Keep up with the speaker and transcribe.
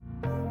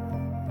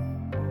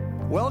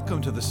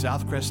Welcome to the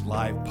Southcrest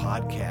Live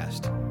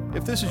podcast.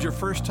 If this is your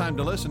first time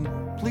to listen,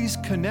 please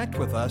connect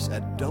with us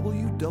at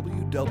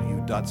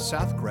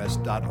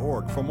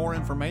www.southcrest.org for more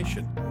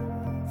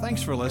information.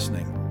 Thanks for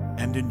listening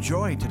and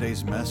enjoy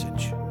today's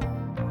message.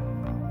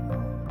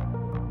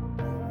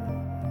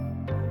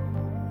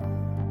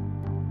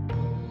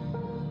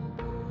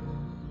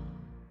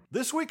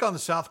 This week on the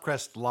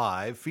Southcrest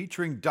Live,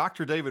 featuring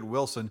Dr. David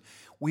Wilson,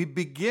 we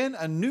begin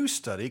a new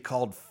study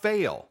called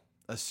Fail,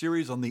 a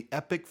series on the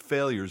epic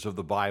failures of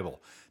the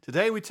Bible.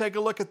 Today we take a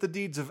look at the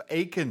deeds of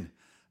Achan,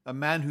 a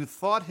man who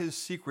thought his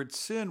secret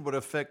sin would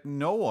affect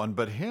no one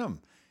but him.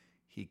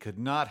 He could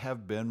not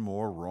have been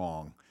more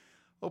wrong.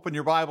 Open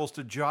your Bibles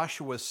to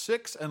Joshua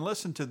 6 and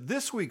listen to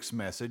this week's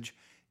message,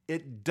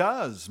 It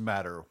Does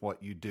Matter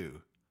What You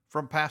Do,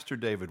 from Pastor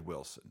David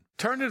Wilson.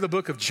 Turn to the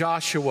book of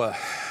Joshua.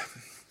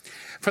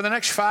 For the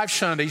next 5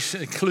 Sundays,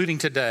 including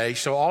today,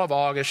 so all of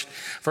August,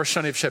 first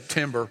Sunday of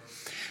September,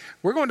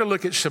 we're going to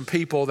look at some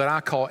people that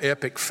I call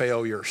epic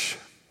failures.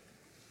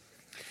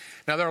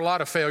 Now, there are a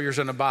lot of failures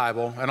in the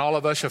Bible, and all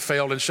of us have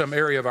failed in some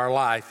area of our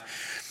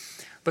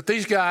life. But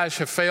these guys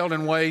have failed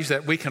in ways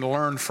that we can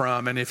learn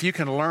from, and if you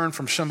can learn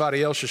from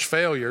somebody else's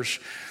failures,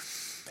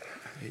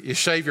 you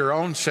save your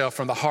own self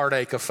from the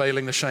heartache of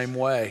failing the same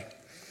way.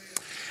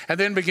 And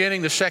then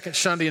beginning the second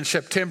Sunday in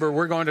September,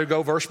 we're going to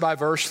go verse by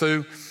verse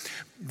through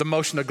the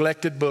most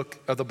neglected book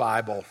of the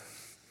Bible.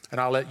 And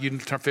I'll let you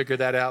figure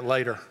that out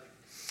later.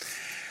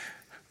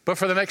 But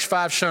for the next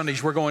 5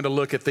 Sundays, we're going to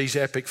look at these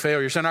epic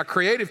failures. And our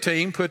creative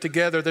team put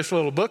together this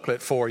little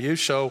booklet for you.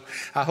 So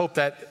I hope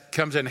that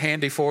comes in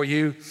handy for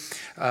you.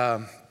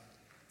 And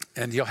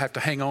you'll have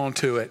to hang on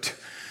to it.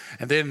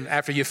 And then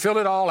after you fill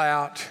it all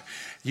out,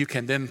 you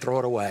can then throw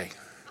it away,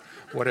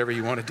 whatever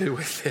you want to do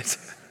with it.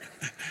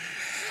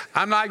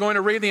 I'm not going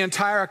to read the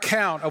entire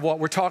account of what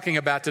we're talking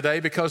about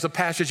today because the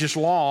passage is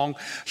long.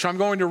 So I'm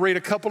going to read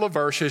a couple of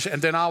verses and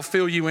then I'll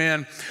fill you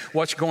in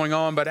what's going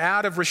on. But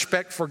out of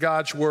respect for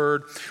God's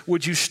word,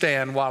 would you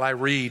stand while I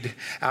read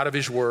out of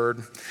his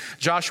word?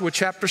 Joshua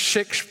chapter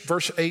 6,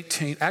 verse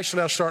 18.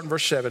 Actually, I'll start in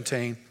verse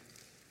 17.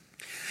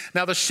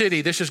 Now the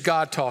city, this is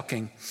God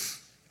talking.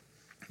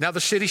 Now the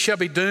city shall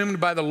be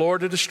doomed by the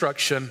Lord to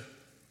destruction,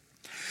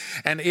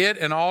 and it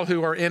and all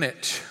who are in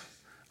it.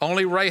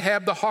 Only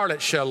Rahab the harlot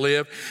shall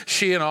live,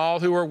 she and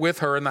all who are with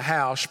her in the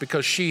house,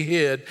 because she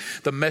hid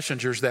the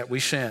messengers that we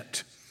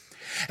sent.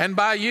 And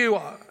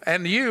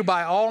you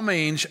by all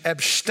means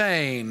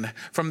abstain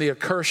from the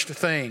accursed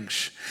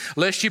things,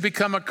 lest you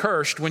become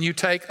accursed when you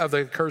take of the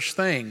accursed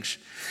things,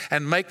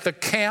 and make the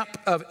camp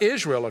of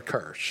Israel a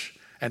curse,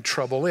 and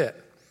trouble it.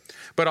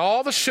 But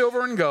all the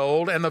silver and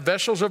gold and the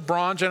vessels of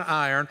bronze and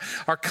iron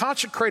are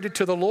consecrated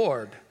to the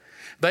Lord.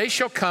 They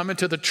shall come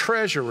into the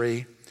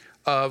treasury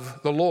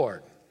of the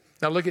Lord.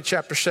 Now look at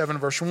chapter 7,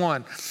 verse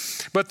 1.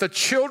 But the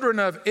children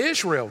of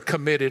Israel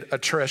committed a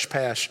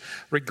trespass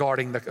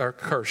regarding the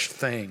accursed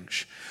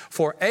things.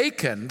 For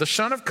Achan, the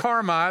son of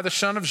Carmi, the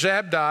son of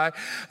Zabdi,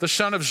 the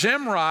son of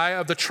Zimri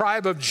of the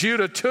tribe of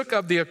Judah, took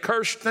of the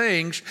accursed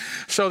things,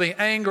 so the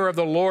anger of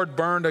the Lord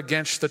burned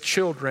against the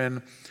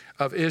children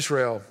of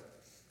Israel.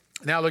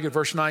 Now look at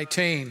verse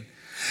 19.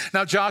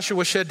 Now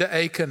Joshua said to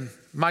Achan,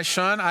 my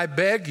son, I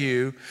beg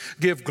you,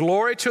 give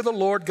glory to the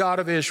Lord God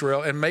of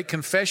Israel and make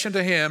confession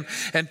to him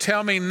and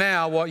tell me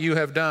now what you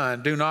have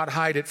done. Do not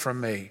hide it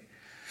from me.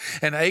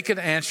 And Achan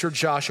answered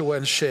Joshua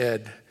and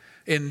said,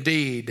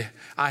 indeed,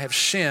 I have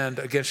sinned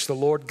against the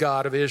Lord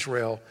God of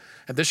Israel.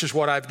 And this is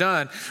what I've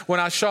done. When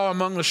I saw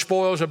among the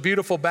spoils a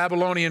beautiful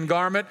Babylonian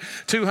garment,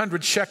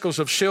 200 shekels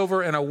of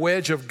silver and a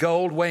wedge of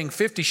gold weighing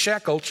 50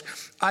 shekels,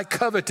 I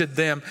coveted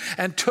them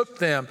and took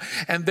them.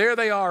 And there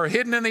they are,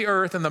 hidden in the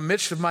earth in the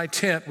midst of my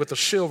tent with the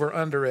silver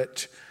under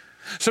it.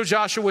 So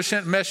Joshua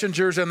sent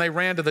messengers and they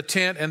ran to the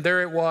tent, and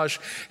there it was,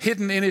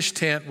 hidden in his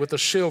tent with the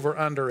silver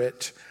under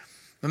it.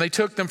 And they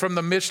took them from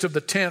the midst of the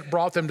tent,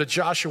 brought them to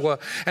Joshua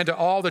and to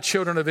all the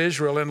children of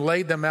Israel, and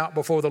laid them out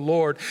before the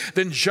Lord.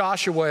 Then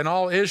Joshua and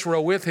all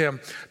Israel with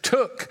him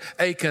took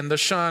Achan, the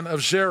son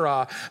of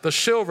Zerah, the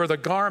silver, the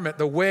garment,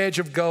 the wedge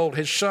of gold,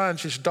 his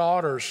sons, his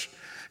daughters,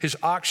 his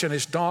oxen,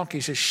 his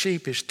donkeys, his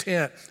sheep, his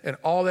tent, and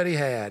all that he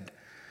had.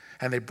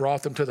 And they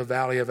brought them to the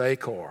valley of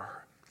Achor.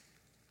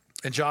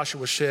 And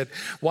Joshua said,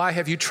 why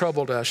have you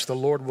troubled us? The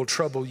Lord will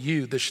trouble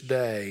you this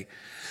day.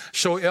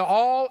 So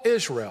all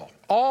Israel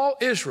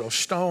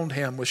stoned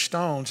him with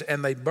stones,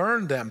 and they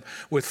burned them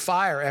with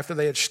fire after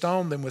they had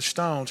stoned them with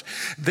stones.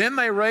 Then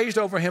they raised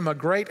over him a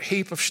great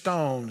heap of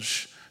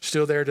stones,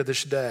 still there to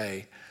this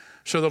day.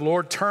 So the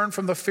Lord turned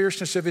from the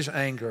fierceness of his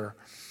anger.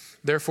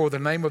 Therefore, the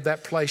name of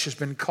that place has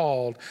been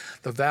called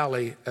the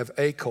Valley of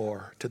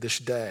Achor to this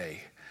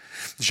day.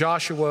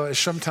 Joshua is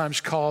sometimes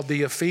called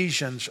the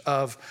Ephesians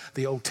of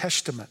the Old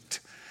Testament,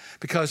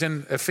 because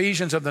in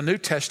Ephesians of the New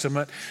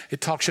Testament, it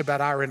talks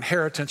about our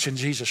inheritance in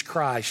Jesus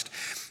Christ.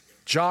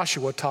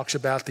 Joshua talks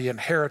about the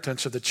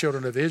inheritance of the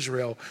children of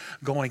Israel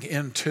going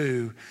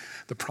into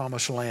the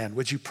promised land.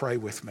 Would you pray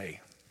with me?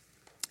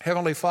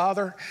 Heavenly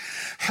Father,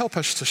 help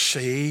us to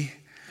see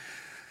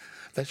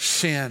that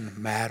sin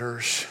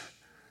matters.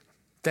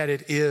 that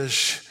it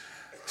is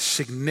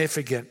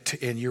significant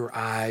in your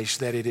eyes,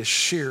 that it is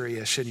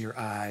serious in your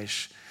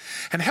eyes.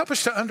 And help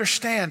us to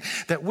understand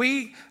that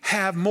we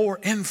have more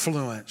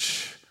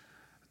influence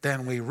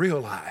than we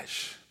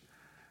realize.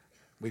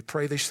 We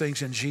pray these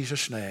things in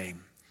Jesus'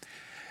 name.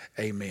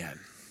 Amen.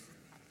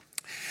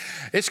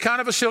 It's kind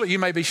of a silly, you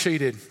may be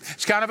seated.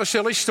 It's kind of a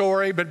silly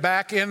story, but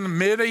back in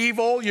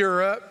medieval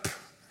Europe,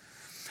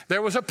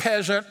 there was a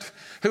peasant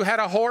who had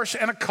a horse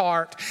and a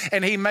cart,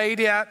 and he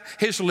made out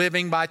his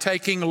living by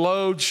taking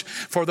loads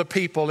for the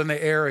people in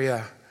the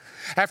area.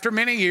 After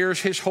many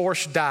years, his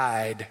horse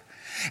died.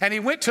 And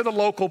he went to the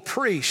local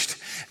priest,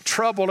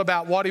 troubled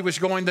about what he was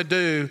going to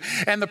do.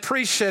 And the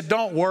priest said,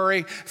 "Don't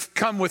worry,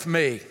 come with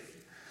me."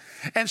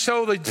 And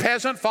so the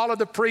peasant followed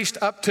the priest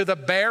up to the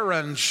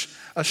baron's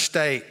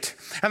estate.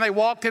 And they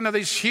walked into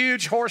this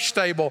huge horse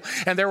stable,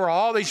 and there were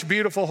all these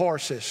beautiful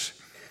horses.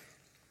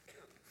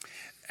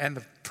 And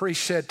the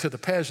priest said to the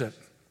peasant,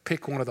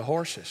 "Pick one of the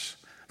horses."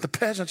 The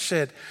peasant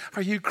said,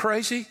 "Are you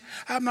crazy?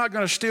 I'm not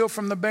going to steal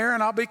from the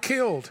baron. I'll be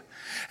killed."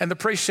 And the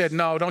priest said,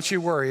 "No, don't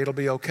you worry. It'll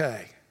be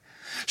okay."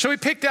 So he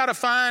picked out a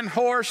fine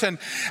horse, and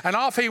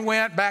off he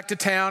went back to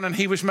town, and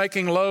he was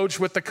making loads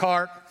with the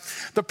cart.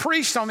 The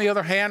priest, on the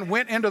other hand,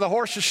 went into the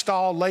horse's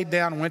stall, laid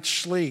down, and went to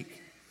sleep.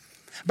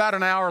 About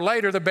an hour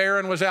later, the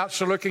baron was out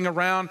looking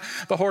around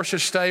the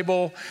horse's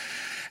stable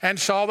and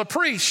saw the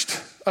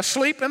priest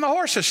asleep in the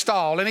horse's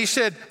stall. And he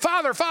said,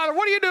 Father,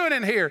 what are you doing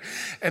in here?"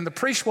 And the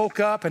priest woke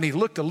up, and he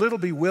looked a little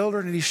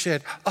bewildered, and he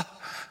said,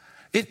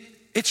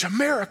 "It's a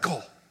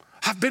miracle.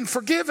 I've been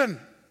forgiven."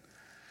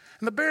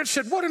 And the baron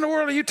said, "What in the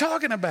world are you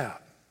talking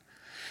about?"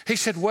 He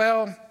said,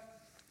 "Well,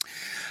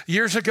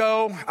 years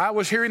ago, I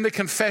was hearing the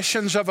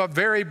confessions of a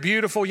very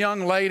beautiful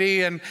young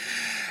lady, and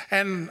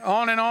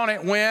on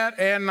it went,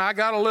 and I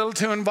got a little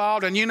too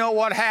involved, and you know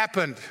what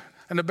happened?"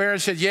 And the baron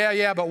said,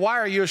 Yeah, but why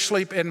are you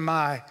asleep in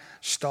my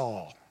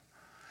stall?"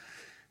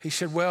 He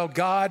said, "Well,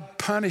 God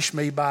punished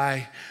me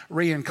by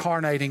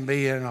reincarnating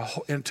me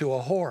into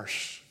a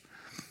horse.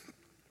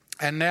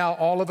 And now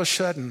all of a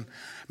sudden,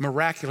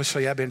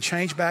 miraculously, I've been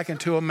changed back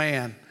into a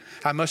man.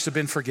 I must have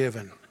been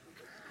forgiven."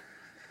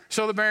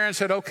 So the baron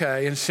said,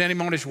 "Okay," and sent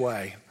him on his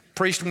way.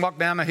 Priest walked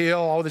down the hill,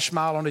 all with a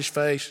smile on his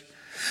face.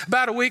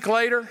 About a week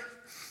later,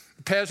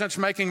 the peasant's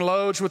making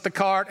loads with the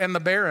cart, and the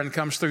baron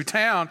comes through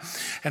town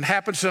and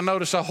happens to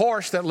notice a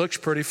horse that looks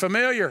pretty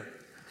familiar.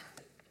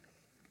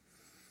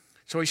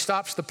 So he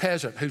stops the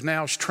peasant, who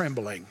now is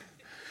trembling.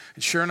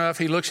 And sure enough,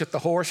 he looks at the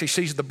horse. He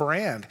sees the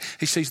brand.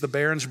 He sees the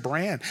baron's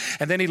brand.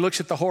 And then he looks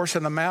at the horse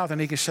in the mouth,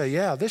 and he can say,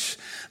 "Yeah, this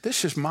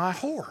is my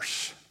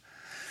horse."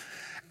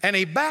 And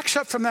he backs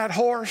up from that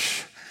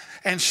horse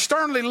and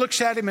sternly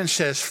looks at him and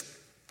says,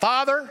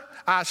 "Father,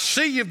 I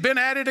see you've been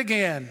at it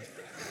again."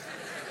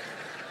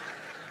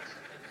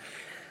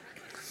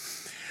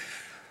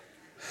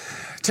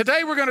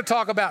 Today we're going to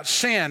talk about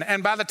sin.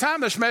 And by the time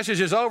this message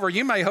is over,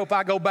 you may hope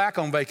I go back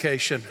on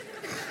vacation.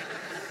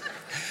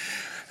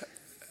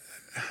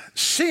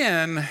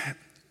 Sin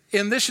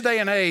in this day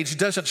and age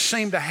doesn't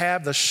seem to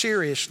have the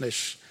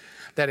seriousness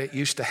that it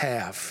used to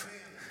have.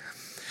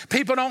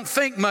 People don't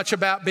think much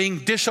about being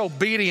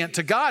disobedient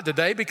to God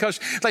today because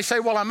they say,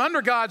 well, I'm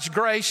under God's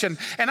grace, and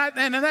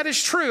that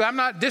is true. I'm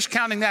not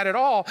discounting that at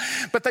all,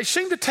 but they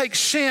seem to take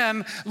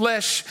sin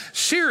less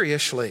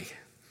seriously.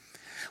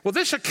 Well,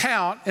 this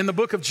account in the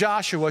book of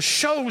Joshua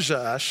shows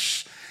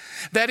us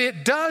that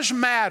it does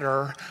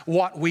matter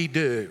what we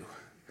do.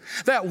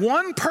 That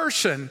one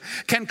person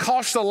can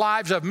cost the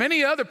lives of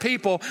many other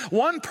people.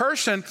 One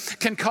person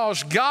can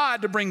cause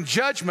God to bring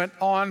judgment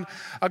on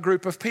a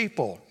group of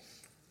people.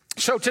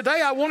 So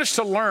today I want us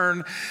to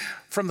learn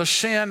from the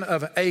sin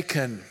of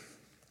Achan.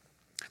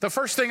 The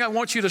first thing I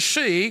want you to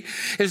see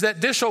is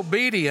that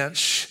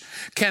disobedience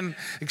can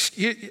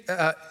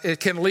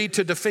lead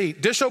to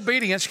defeat.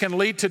 Disobedience can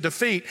lead to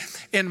defeat.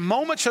 In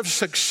moments of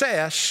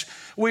success,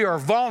 we are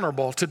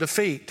vulnerable to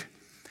defeat.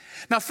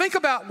 Now think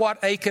about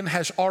what Achan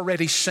has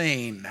already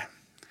seen.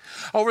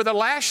 Over the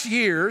last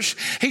years,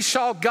 he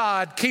saw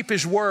God keep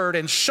his word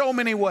in so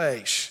many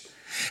ways.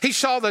 He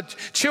saw the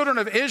children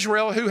of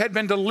Israel who had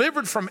been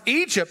delivered from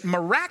Egypt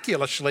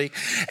miraculously.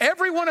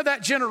 Every one of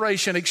that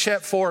generation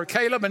except for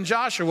Caleb and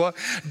Joshua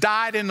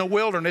died in the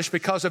wilderness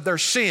because of their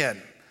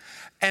sin.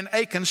 And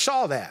Achan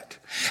saw that.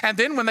 And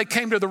then when they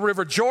came to the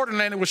river Jordan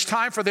and it was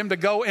time for them to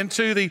go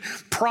into the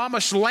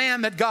promised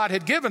land that God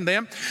had given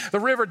them, the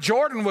river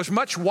Jordan was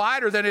much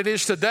wider than it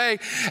is today.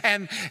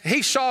 And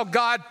he saw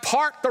God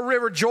part the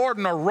river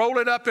Jordan, or roll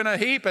it up in a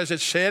heap, as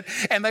it said,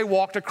 and they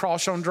walked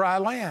across on dry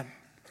land.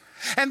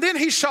 And then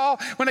he saw,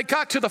 when it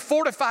got to the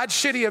fortified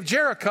city of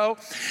Jericho,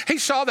 he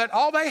saw that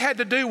all they had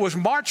to do was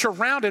march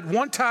around it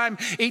one time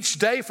each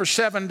day for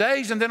 7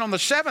 days. And then on the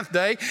seventh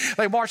day,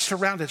 they marched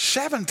around it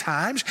 7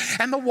 times,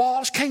 and the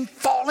walls came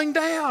falling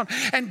down.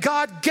 And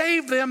God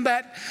gave them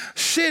that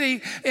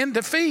city in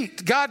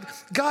defeat. God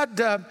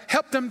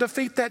helped them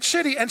defeat that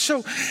city. And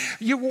so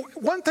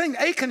one thing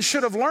Achan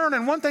should have learned,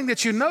 and one thing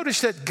that you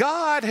notice, that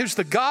God, who's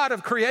the God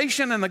of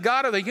creation and the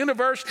God of the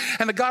universe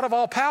and the God of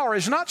all power,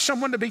 is not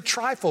someone to be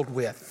trifled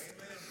with.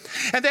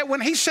 and that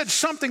when he said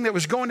something that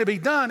was going to be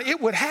done,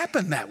 it would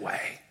happen that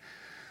way.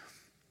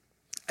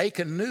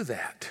 Achan knew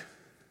that.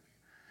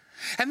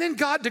 And then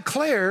God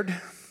declared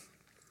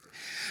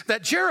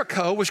that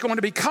Jericho was going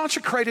to be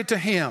consecrated to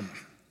him.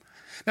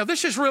 Now,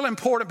 this is real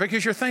important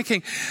because you're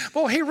thinking,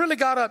 well, he really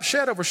got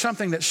upset over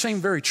something that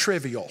seemed very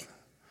trivial.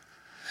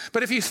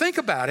 But if you think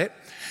about it,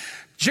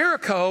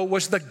 Jericho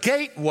was the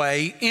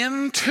gateway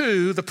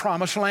into the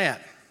promised land.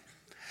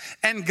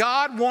 And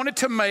God wanted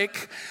to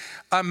make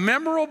a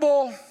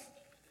memorable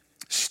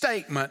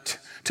statement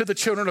to the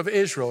children of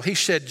Israel. He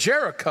said,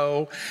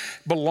 Jericho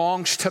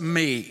belongs to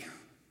me.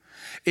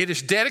 It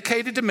is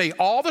dedicated to me.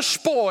 All the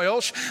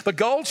spoils, the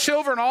gold,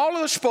 silver, and all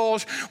of the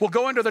spoils will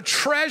go into the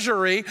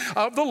treasury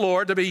of the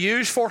Lord to be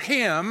used for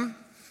him.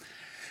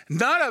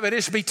 None of it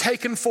is to be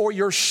taken for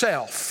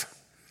yourself.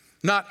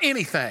 Not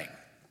anything.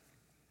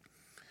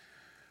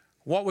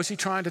 What was he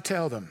trying to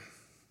tell them?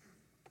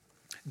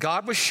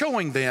 God was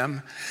showing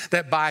them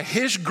that by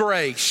his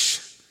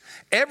grace,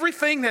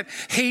 everything that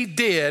he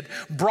did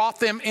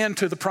brought them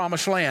into the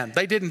promised land.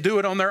 They didn't do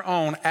it on their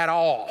own at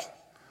all.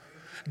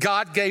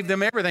 God gave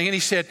them everything. And he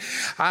said,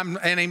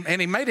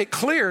 and he made it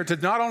clear to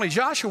not only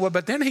Joshua,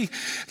 but then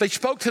they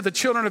spoke to the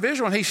children of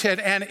Israel. And he said,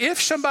 and if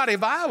somebody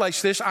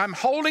violates this, I'm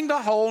holding the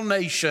whole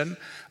nation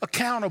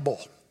accountable.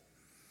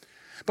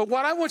 But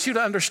what I want you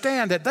to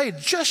understand, that they had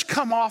just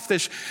come off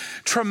this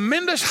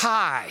tremendous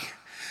high.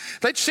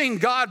 They'd seen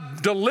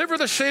God deliver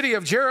the city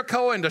of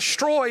Jericho and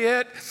destroy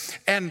it.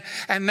 And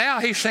now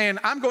he's saying,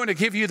 I'm going to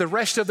give you the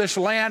rest of this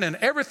land, and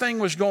everything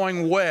was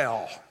going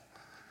well.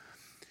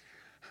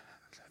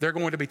 There are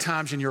going to be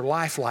times in your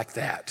life like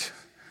that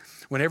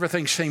when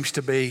everything seems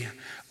to be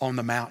on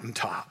the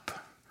mountaintop.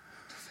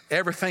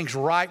 Everything's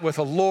right with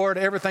the Lord.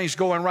 Everything's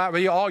going right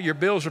with you. All your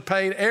bills are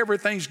paid.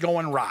 Everything's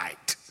going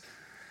right.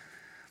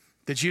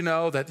 Did you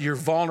know that you're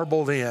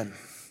vulnerable then?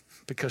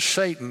 Because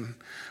Satan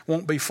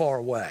won't be far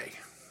away.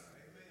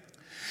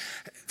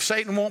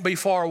 Satan won't be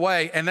far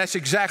away, and that's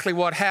exactly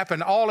what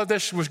happened. All of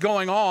this was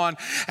going on,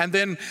 and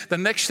then the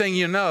next thing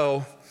you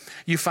know,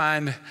 you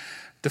find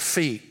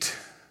defeat.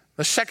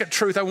 The second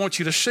truth I want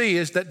you to see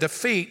is that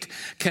defeat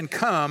can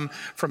come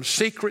from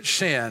secret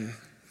sin.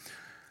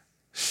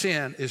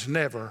 Sin is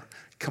never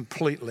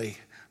completely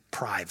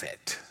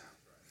private.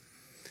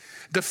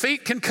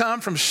 Defeat can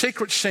come from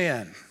secret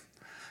sin.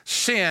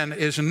 Sin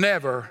is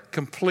never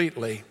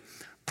completely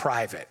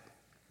private.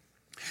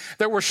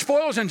 There were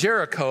spoils in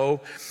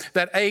Jericho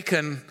that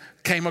Achan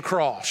came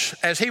across.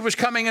 As he was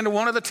coming into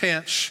one of the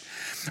tents,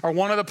 or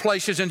one of the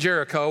places in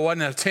Jericho, it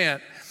wasn't a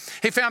tent,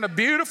 he found a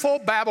beautiful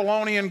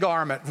Babylonian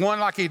garment, one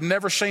like he'd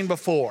never seen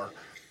before.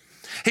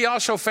 He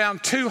also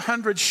found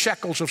 200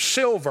 shekels of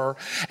silver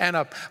and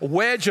a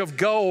wedge of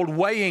gold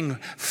weighing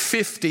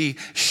 50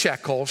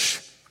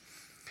 shekels.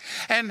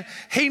 And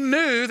he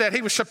knew that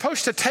he was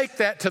supposed to take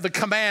that to the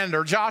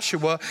commander,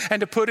 Joshua,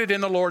 and to put it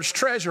in the Lord's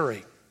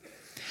treasury.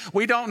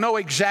 We don't know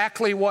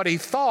exactly what he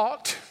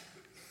thought,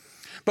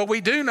 but we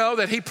do know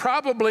that he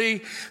probably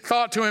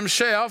thought to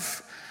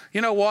himself,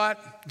 you know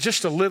what,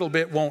 just a little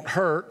bit won't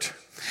hurt.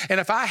 And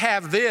if I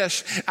have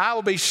this, I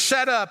will be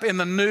set up in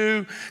the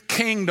new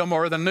kingdom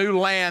or the new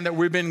land that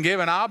we've been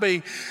given. I'll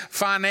be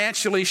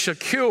financially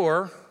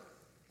secure.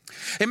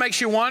 It makes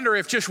you wonder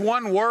if just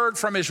one word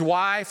from his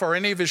wife or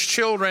any of his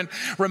children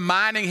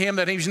reminding him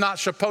that he's not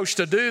supposed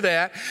to do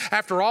that.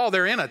 After all,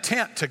 they're in a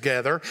tent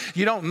together.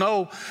 You don't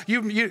know,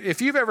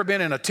 if you've ever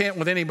been in a tent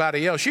with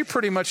anybody else, you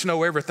pretty much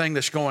know everything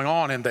that's going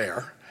on in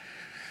there.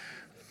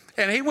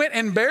 And he went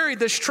and buried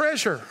this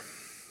treasure.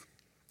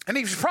 And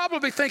he was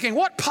probably thinking,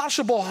 what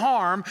possible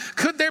harm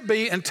could there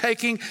be in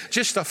taking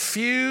just a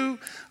few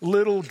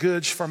little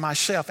goods for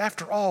myself?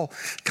 After all,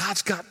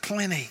 God's got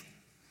plenty.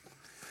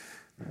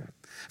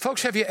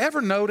 Folks, have you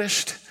ever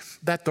noticed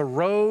that the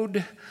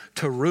road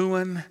to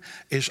ruin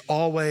is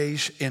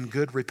always in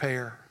good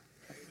repair?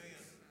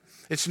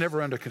 It's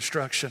never under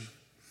construction.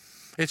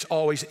 It's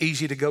always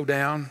easy to go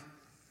down.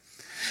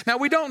 Now,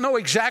 we don't know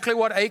exactly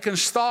what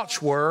Achan's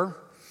thoughts were,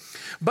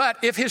 but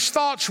if his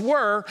thoughts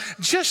were,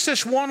 just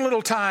this one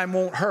little time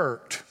won't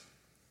hurt,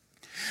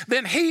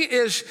 then he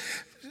is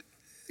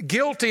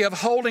guilty of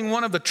holding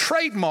one of the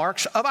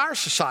trademarks of our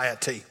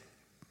society.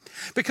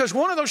 Because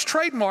one of those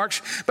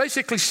trademarks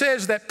basically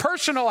says that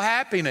personal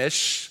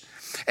happiness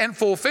and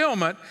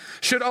fulfillment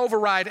should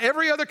override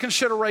every other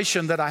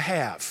consideration that I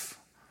have.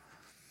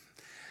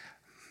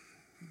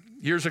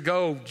 Years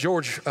ago,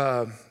 George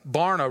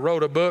Barna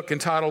wrote a book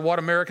entitled What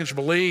Americans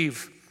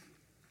Believe.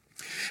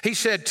 He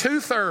said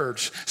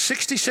 2/3,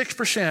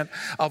 66%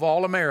 of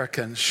all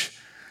Americans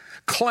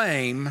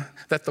claim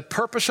that the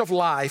purpose of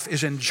life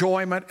is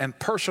enjoyment and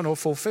personal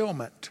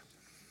fulfillment.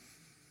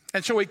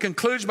 And so he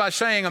concludes by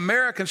saying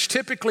Americans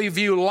typically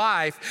view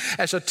life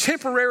as a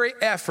temporary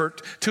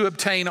effort to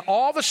obtain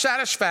all the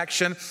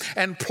satisfaction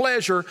and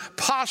pleasure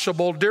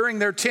possible during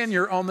their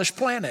tenure on this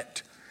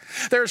planet.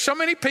 There are so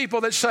many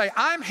people that say,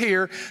 I'm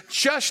here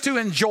just to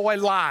enjoy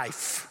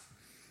life.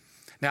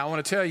 Now, I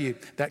want to tell you,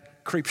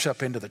 that creeps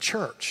up into the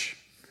church.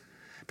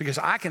 Because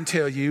I can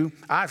tell you,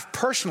 I've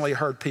personally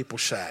heard people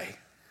say,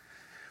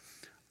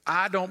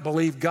 I don't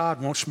believe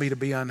God wants me to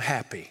be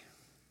unhappy.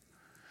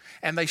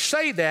 And they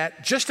say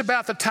that just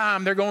about the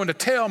time they're going to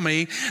tell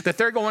me that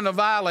they're going to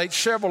violate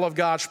several of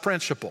God's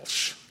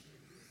principles.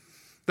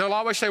 They'll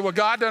always say, well,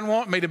 God doesn't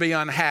want me to be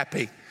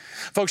unhappy.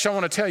 Folks, I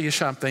want to tell you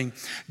something.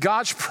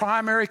 God's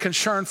primary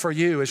concern for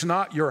you is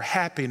not your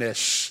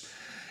happiness.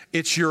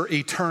 It's your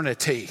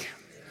eternity.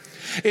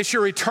 It's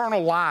your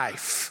eternal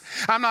life.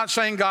 I'm not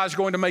saying God's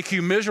going to make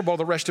you miserable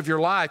the rest of your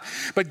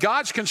life, but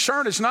God's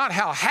concern is not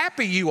how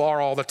happy you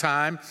are all the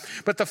time,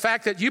 but the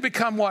fact that you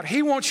become what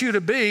He wants you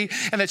to be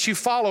and that you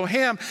follow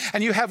Him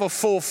and you have a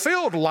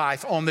fulfilled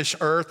life on this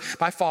earth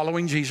by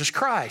following Jesus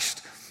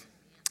Christ.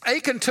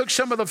 Achan took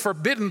some of the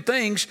forbidden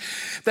things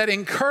that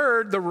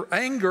incurred the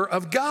anger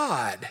of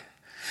God.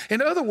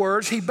 In other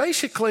words, he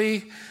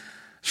basically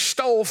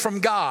stole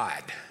from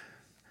God.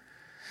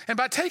 And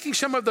by taking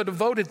some of the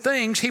devoted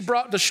things, he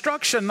brought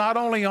destruction not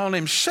only on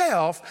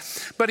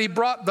himself, but he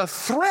brought the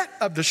threat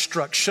of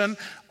destruction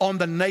on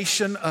the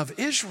nation of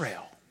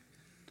Israel.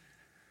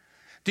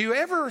 Do you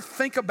ever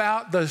think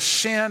about the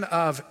sin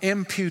of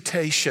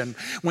imputation?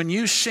 When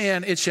you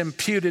sin, it's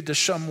imputed to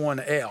someone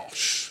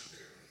else.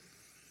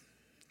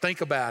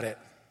 Think about it.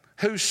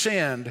 Who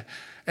sinned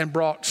and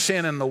brought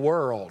sin in the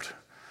world?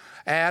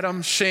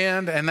 Adam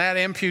sinned, and that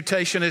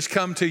imputation has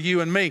come to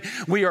you and me.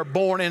 We are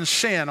born in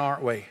sin,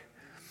 aren't we?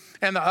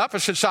 And the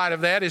opposite side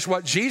of that is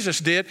what Jesus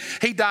did.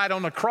 He died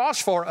on the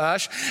cross for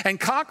us and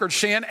conquered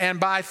sin, and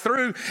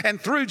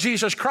through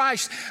Jesus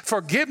Christ,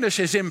 forgiveness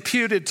is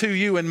imputed to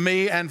you and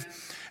me, and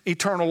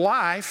eternal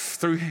life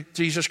through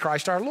Jesus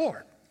Christ our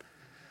Lord.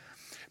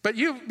 But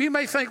you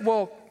may think,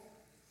 well,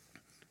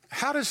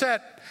 how does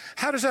that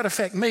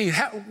affect me?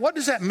 What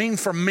does that mean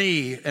for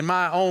me and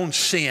my own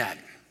sin?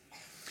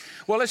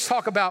 Well, let's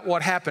talk about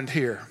what happened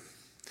here.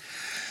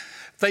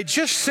 They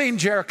just seen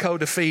Jericho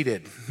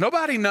defeated.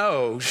 Nobody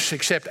knows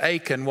except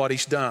Achan what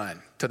he's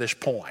done to this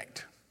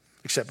point,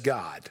 except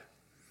God.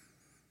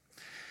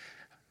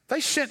 They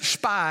sent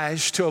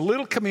spies to a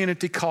little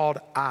community called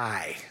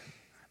Ai,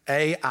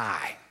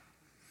 A-I.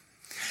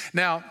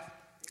 Now,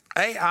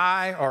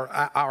 Ai, or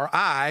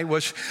Ai,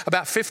 was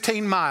about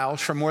 15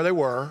 miles from where they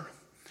were.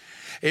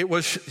 It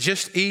was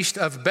just east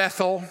of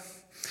Bethel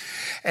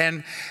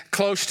and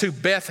close to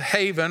Beth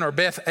Haven, or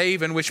Beth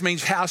Aven, which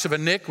means house of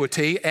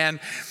iniquity, and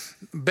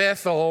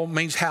Bethel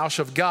means house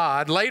of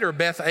God. Later,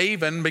 Beth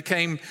Aven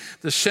became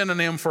the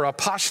synonym for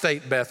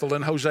apostate Bethel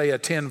in Hosea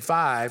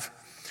 10:5.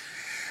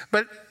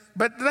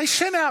 But they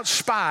sent out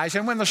spies,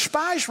 and when the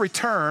spies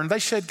returned, they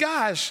said,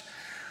 guys,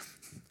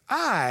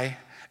 Ai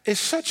is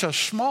such a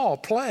small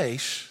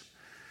place.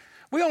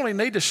 We only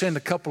need to send a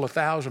couple of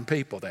thousand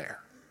people there.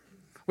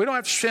 We don't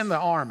have to send the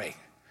army.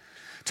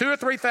 2,000 or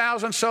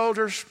 3,000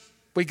 soldiers,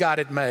 we got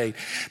it made.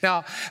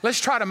 Now, let's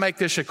try to make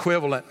this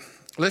equivalent.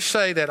 Let's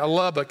say that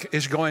Lubbock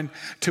is going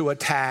to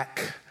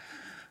attack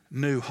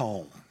New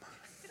Home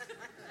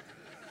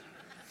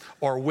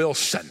or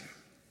Wilson.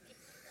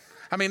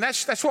 I mean,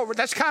 that's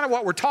kind of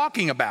what we're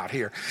talking about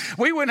here.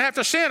 We wouldn't have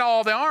to send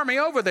all the army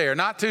over there,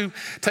 not to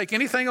take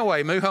anything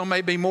away. New Home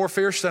may be more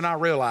fierce than I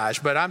realize,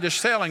 but I'm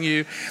just telling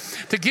you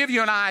to give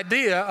you an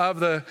idea of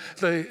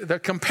the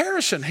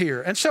comparison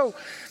here. And so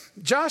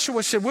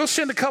Joshua said, we'll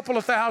send a couple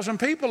of thousand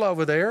people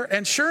over there.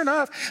 And sure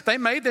enough, they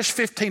made this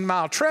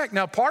 15-mile trek.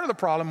 Now, part of the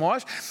problem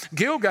was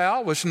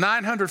Gilgal was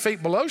 900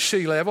 feet below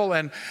sea level,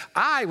 and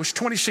Ai was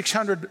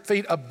 2,600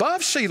 feet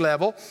above sea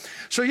level.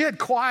 So you had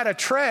quite a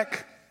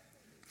trek.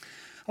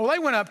 Well, they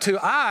went up to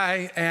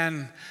Ai,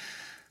 and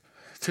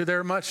to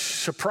their much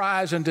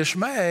surprise and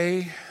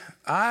dismay,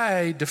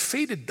 Ai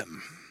defeated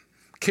them,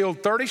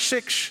 killed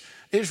 36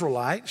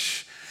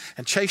 Israelites,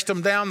 and chased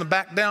them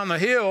back down the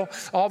hill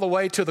all the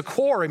way to the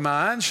quarry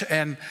mines.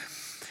 And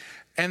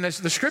as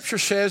the scripture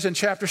says in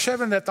chapter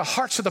 7, that the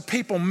hearts of the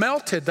people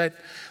melted, that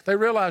they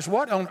realized,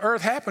 what on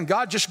earth happened?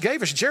 God just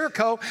gave us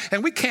Jericho,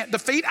 and we can't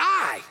defeat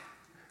Ai.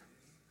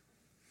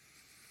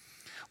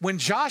 When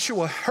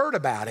Joshua heard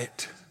about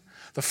it,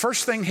 the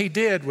first thing he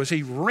did was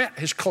he rent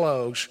his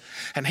clothes,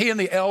 and he and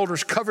the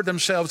elders covered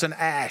themselves in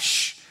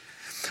ash,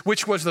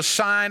 which was the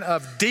sign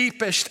of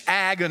deepest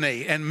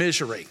agony and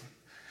misery.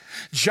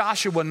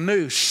 Joshua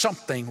knew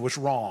something was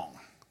wrong.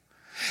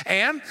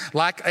 And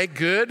like a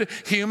good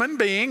human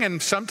being,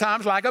 and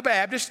sometimes like a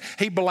Baptist,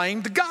 he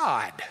blamed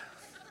God.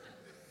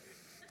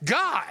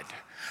 God,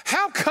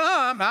 how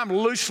come? I'm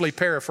loosely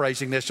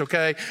paraphrasing this,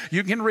 okay?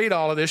 You can read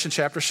all of this in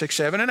chapter 6,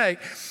 7, and 8.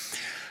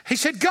 He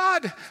said,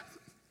 God,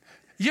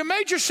 you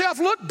made yourself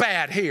look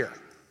bad here.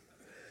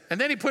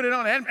 And then he put it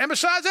on. And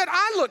besides that,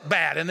 I look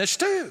bad in this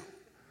too.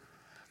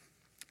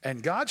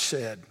 And God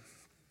said,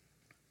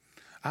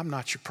 I'm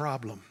not your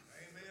problem.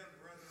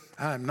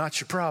 I'm not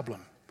your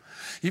problem.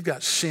 You've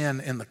got sin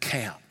in the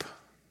camp.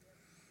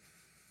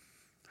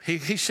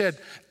 He said,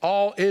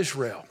 all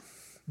Israel,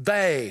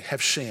 they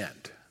have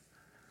sinned.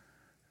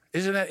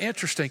 Isn't that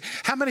interesting?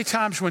 How many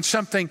times when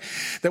something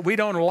that we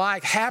don't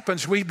like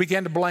happens, we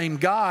begin to blame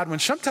God, when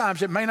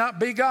sometimes it may not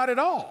be God at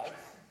all.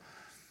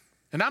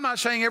 And I'm not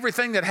saying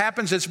everything that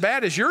happens that's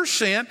bad is your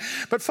sin,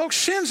 but folks,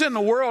 sin's in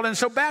the world, and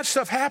so bad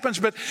stuff happens.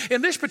 But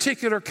in this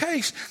particular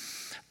case,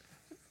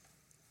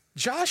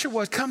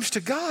 Joshua comes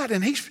to God,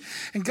 and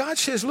God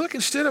says, look,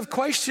 instead of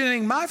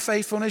questioning my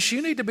faithfulness,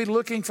 you need to be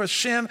looking for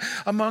sin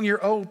among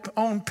your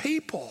own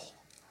people.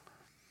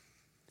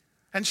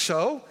 And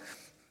so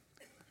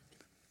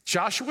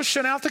Joshua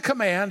sent out the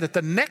command that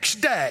the next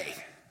day,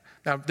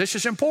 now this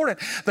is important,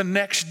 the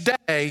next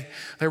day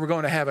they were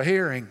going to have a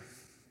hearing.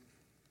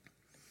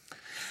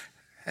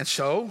 And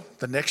so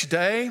the next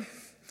day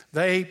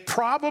they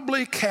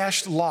probably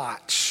cast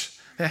lots.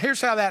 Now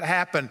here's how that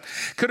happened.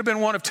 Could have been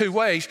one of two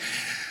ways.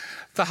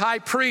 The high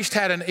priest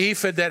had an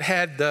ephod that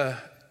had the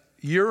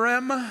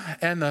Urim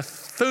and the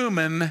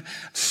Thummim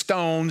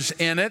stones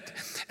in it.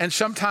 And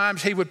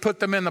sometimes he would put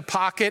them in the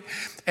pocket,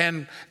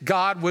 and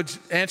God would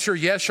answer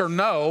yes or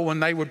no when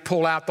they would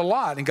pull out the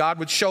lot, and God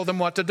would show them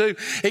what to do.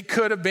 It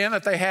could have been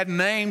that they had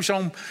names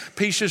on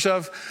pieces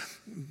of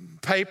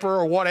paper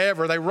or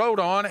whatever they wrote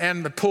on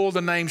and pulled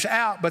the names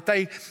out. But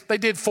they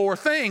did four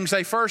things.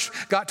 They first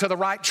got to the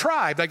right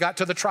tribe. They got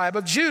to the tribe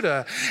of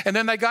Judah. And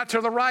then they got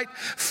to the right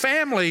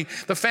family,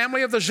 the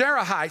family of the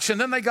Zerahites.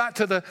 And then they got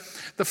to the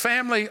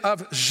family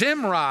of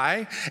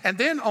Zimri. And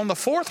then on the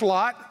fourth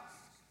lot,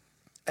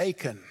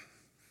 Achan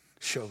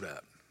showed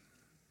up.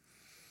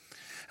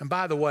 And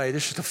by the way,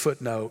 this is the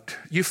footnote.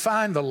 You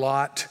find the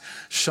lot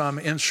some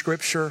in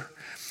Scripture.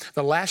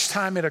 The last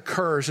time it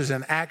occurs is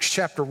in Acts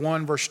chapter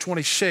 1, verse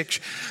 26,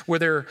 where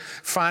they're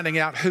finding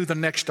out who the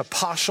next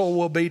apostle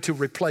will be to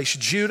replace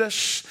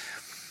Judas.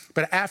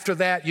 But after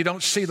that, you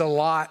don't see the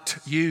lot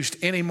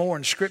used anymore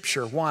in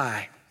Scripture.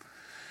 Why?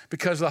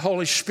 Because the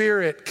Holy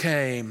Spirit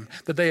came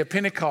the day of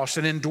Pentecost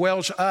and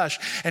indwells us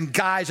and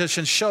guides us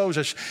and shows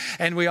us.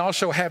 And we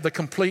also have the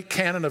complete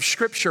canon of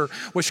Scripture,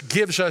 which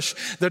gives us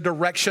the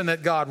direction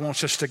that God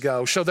wants us to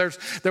go. So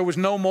there was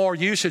no more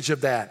usage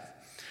of that.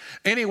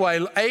 Anyway,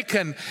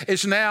 Achan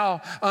is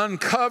now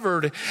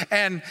uncovered,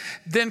 and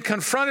then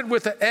confronted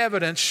with the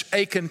evidence,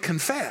 Achan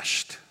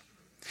confessed.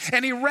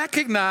 And he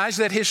recognized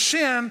that his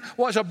sin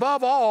was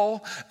above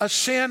all a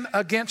sin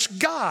against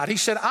God. He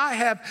said, I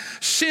have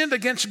sinned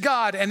against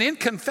God. And in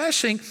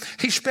confessing,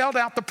 he spelled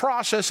out the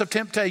process of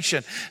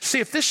temptation.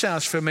 See if this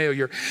sounds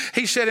familiar.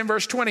 He said in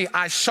verse 20,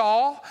 I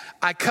saw,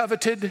 I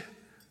coveted,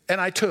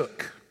 and I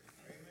took.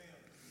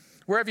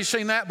 Where have you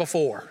seen that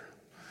before?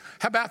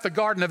 How about the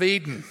Garden of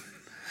Eden?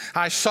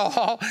 I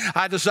saw,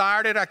 I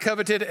desired it, I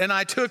coveted, and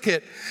I took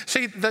it.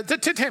 See, the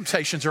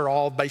temptations are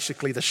all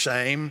basically the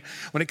same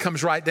when it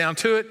comes right down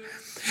to it.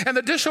 And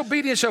the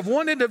disobedience of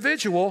one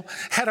individual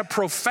had a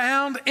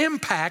profound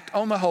impact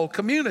on the whole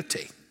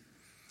community.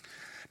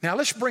 Now,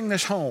 let's bring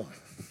this home.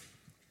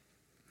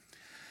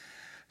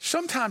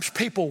 Sometimes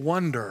people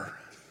wonder,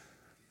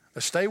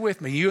 stay with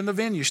me, you in the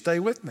venue, stay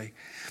with me.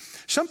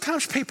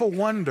 Sometimes people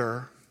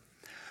wonder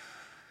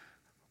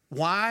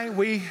why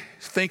we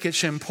think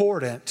it's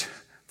important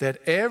that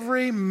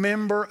every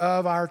member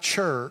of our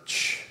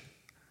church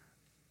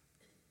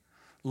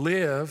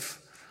live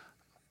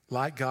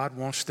like God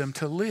wants them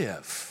to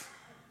live.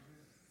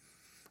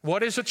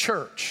 What is a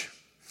church?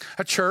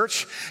 A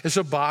church is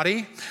a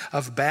body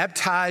of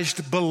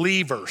baptized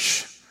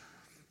believers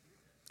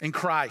in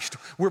Christ.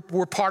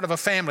 We're part of a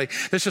family.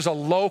 This is a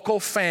local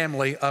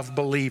family of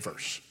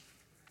believers.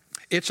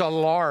 It's a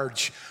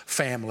large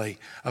family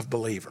of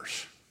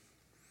believers.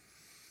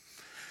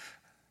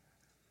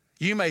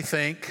 You may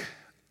think,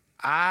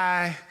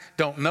 I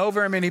don't know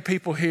very many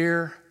people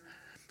here,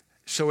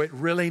 so it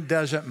really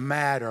doesn't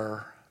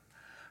matter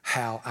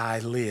how I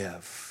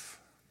live.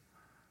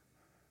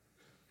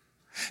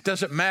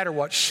 Doesn't matter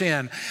what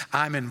sin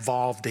I'm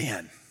involved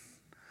in.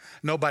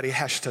 Nobody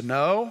has to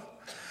know.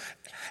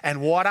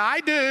 And what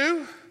I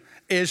do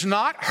is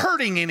not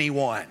hurting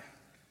anyone.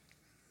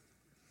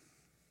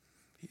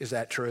 Is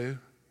that true?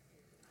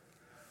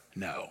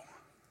 No.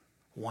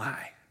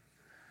 Why?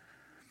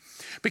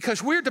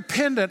 Because we're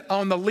dependent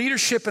on the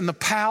leadership and the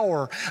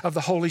power of the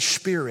Holy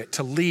Spirit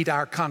to lead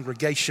our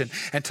congregation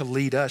and to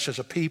lead us as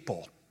a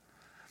people.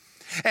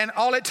 And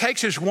all it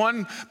takes is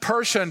one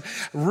person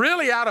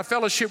really out of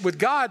fellowship with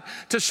God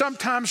to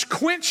sometimes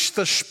quench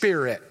the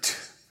Spirit.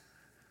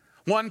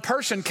 One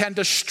person can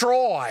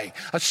destroy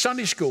a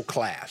Sunday school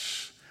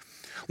class.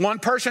 One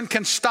person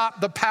can stop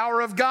the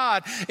power of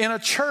God in a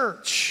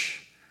church.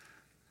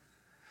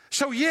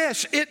 So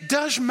yes, it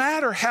does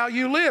matter how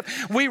you live.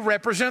 We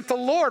represent the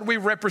Lord. We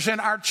represent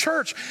our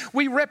church.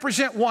 We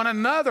represent one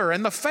another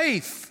and the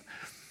faith.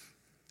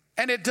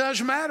 And it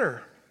does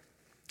matter.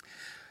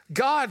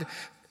 God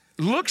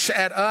looks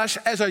at us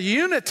as a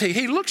unity.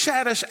 He looks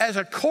at us as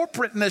a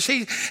corporateness.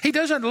 He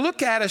doesn't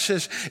look at us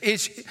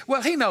as,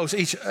 well, he knows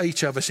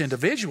each of us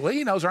individually.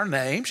 He knows our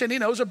names and he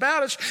knows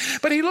about us.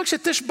 But he looks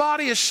at this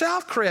body as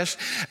Southcrest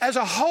as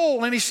a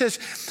whole, and he says,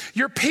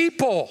 your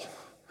people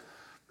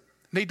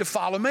need to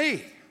follow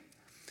me.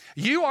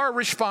 You are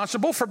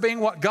responsible for being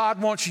what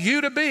God wants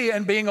you to be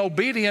and being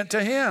obedient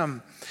to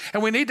him.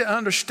 And we need to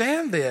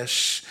understand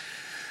this.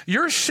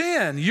 Your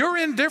sin, your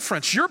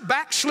indifference, your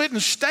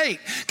backslidden state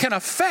can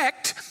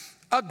affect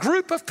a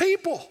group of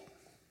people.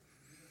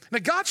 Now,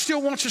 God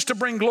still wants us to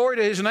bring glory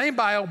to his name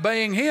by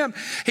obeying him.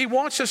 He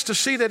wants us to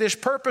see that his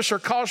purpose or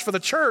cause for the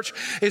church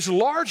is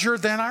larger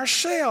than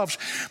ourselves.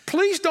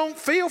 Please don't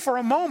feel for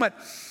a moment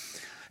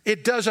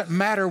it doesn't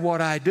matter what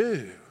I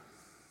do,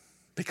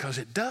 because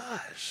it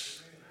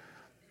does.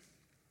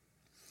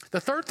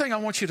 The third thing I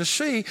want you to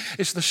see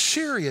is the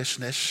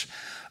seriousness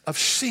of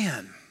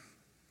sin.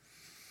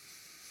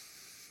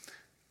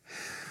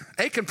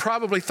 Achan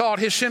probably thought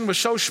his sin was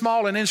so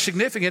small and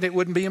insignificant it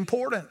wouldn't be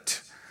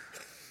important.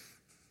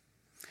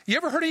 You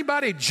ever heard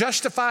anybody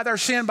justify their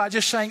sin by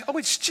just saying, oh,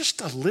 it's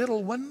just a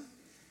little one?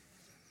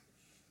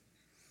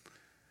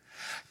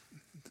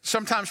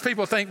 Sometimes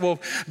people think, well,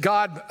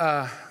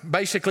 God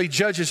basically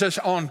judges us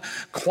on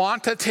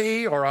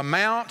quantity or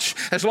amounts.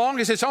 As long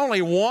as it's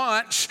only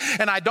once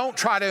and I don't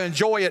try to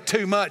enjoy it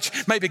too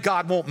much, maybe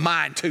God won't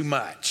mind too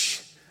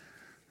much.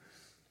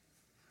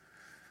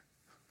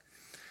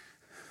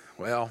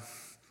 Well,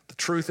 the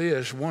truth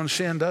is, one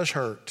sin does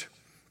hurt.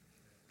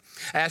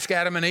 Ask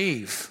Adam and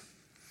Eve.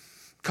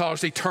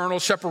 Caused eternal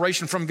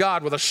separation from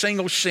God with a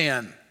single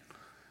sin.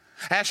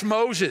 Ask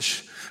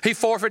Moses. He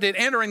forfeited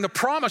entering the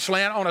promised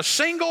land on a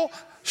single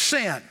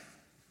sin.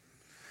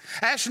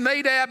 Ask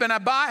Nadab and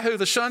Abihu,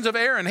 the sons of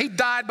Aaron. He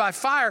died by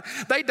fire.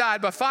 They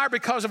died by fire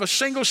because of a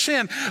single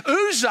sin.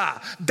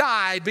 Uzzah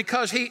died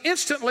because he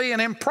instantly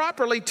and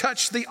improperly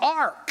touched the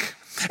ark.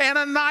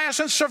 Ananias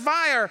and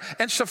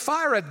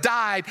Sapphira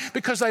died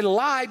because they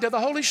lied to the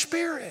Holy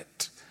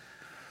Spirit.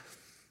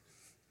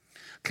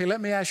 Okay,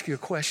 let me ask you a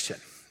question.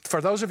 For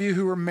those of you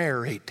who are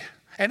married,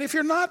 and if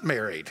you're not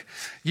married,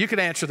 you can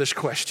answer this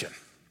question.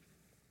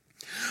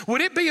 Would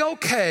it be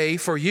okay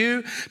for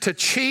you to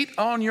cheat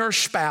on your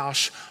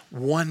spouse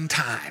one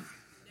time?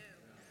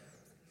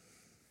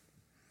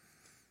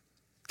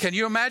 Can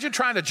you imagine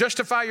trying to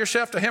justify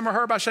yourself to him or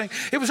her by saying,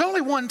 it was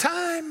only one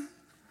time?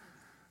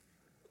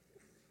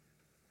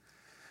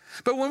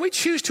 But when we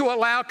choose to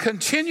allow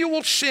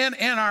continual sin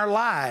in our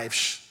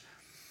lives,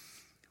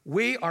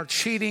 we are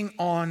cheating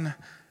on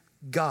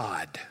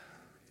God.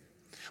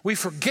 We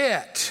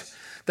forget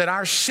that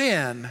our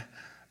sin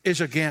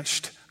is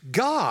against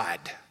God.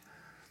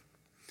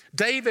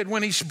 David,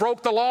 when he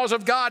broke the laws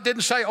of God,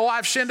 didn't say, oh,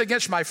 I've sinned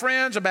against my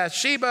friends,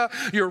 Bathsheba,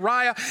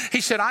 Uriah. He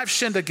said, I've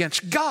sinned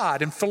against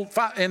God. In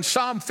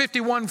Psalm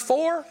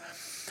 51:4,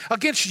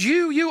 against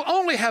you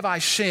only have I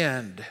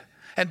sinned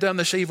and done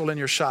this evil in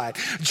your sight.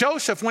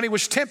 Joseph, when he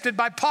was tempted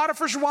by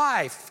Potiphar's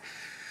wife,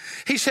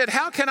 he said,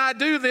 how can I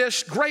do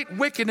this great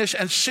wickedness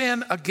and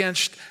sin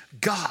against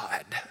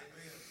God?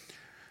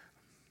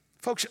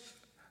 Folks,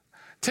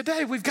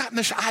 today we've gotten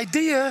this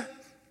idea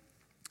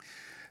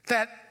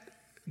that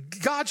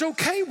God's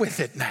okay with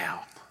it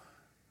now.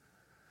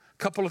 A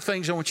couple of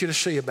things I want you to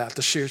see about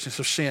the seriousness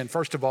of sin.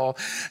 First of all,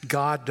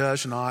 God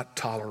does not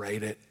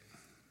tolerate it.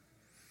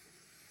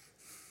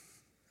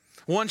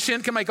 One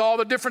sin can make all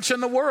the difference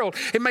in the world.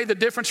 It made the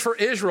difference for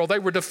Israel. They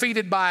were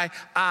defeated by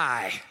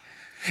Ai.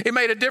 It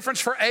made a difference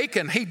for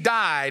Achan. He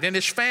died, and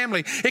his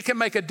family. It can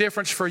make a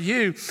difference for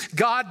you.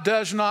 God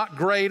does not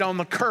grade on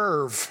the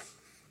curve.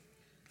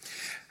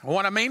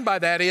 What I mean by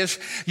that is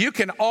you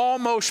can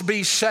almost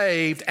be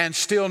saved and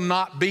still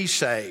not be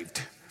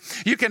saved.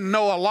 You can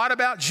know a lot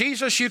about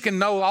Jesus. You can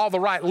know all the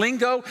right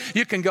lingo.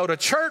 You can go to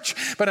church.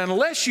 But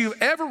unless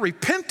you've ever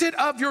repented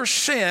of your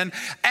sin,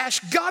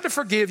 asked God to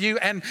forgive you,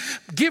 and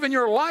given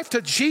your life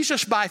to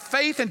Jesus by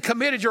faith and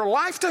committed your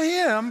life to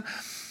him,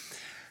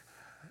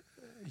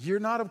 you're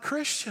not a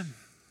Christian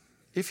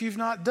if you've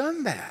not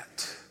done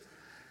that.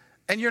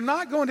 And you're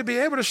not going to be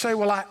able to say,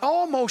 well, I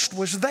almost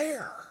was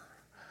there.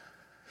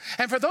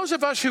 And for those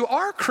of us who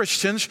are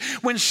Christians,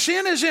 when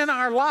sin is in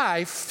our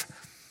life,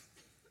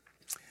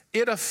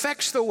 it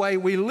affects the way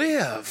we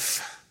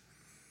live.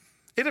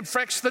 It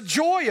affects the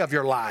joy of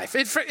your life.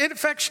 It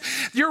affects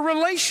your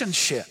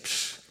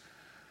relationships.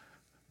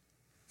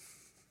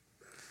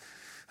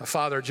 A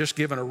father had just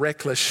given a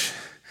reckless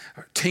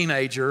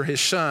teenager, his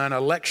son, a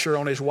lecture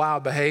on his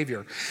wild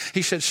behavior.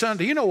 He said, son,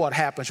 do you know what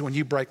happens when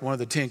you break one of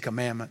the 10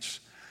 commandments?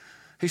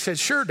 He said,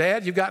 sure,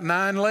 Dad, you've got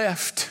 9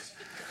 left.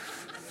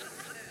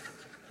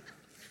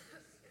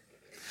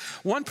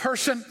 One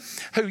person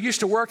who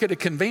used to work at a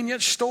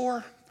convenience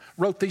store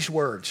wrote these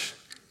words.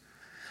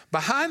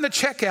 Behind the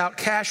checkout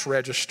cash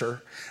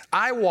register,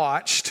 I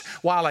watched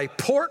while a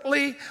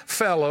portly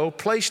fellow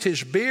placed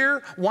his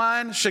beer,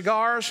 wine,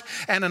 cigars,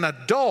 and an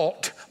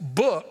adult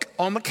book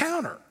on the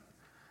counter.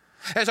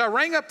 As I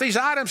rang up these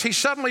items, he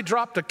suddenly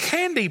dropped a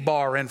candy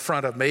bar in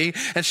front of me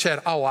and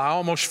said, oh, I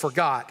almost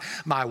forgot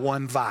my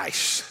one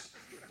vice.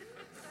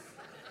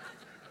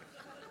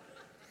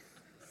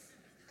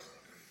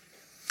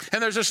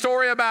 And there's a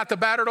story about the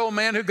battered old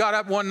man who got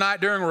up one night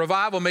during a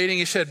revival meeting.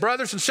 He said,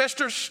 brothers and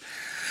sisters,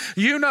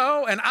 you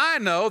know and I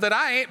know that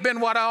I ain't been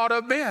what I ought to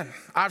have been.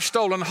 I've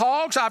stolen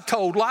hogs. I've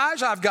told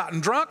lies. I've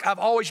gotten drunk. I've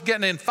always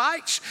gotten in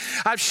fights.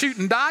 I've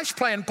shooting dice,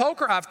 playing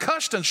poker. I've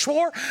cussed and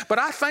swore. But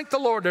I thank the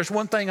Lord there's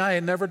one thing I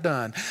ain't never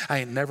done. I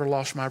ain't never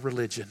lost my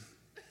religion.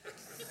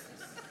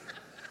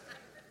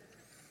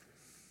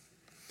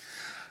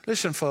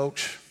 Listen,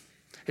 folks,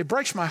 It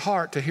breaks my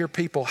heart to hear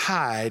people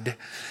hide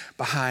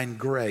behind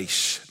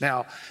grace.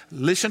 Now,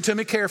 listen to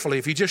me carefully.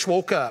 If you just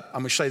woke up,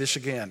 I'm going to say this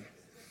again.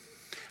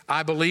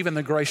 I believe in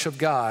the grace of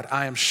God.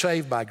 I am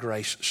saved by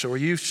grace. So are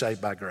you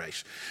saved by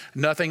grace.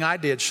 Nothing I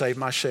did saved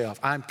myself.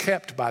 I'm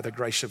kept by the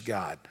grace of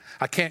God.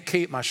 I can't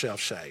keep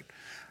myself saved.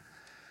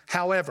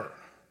 However,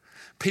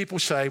 people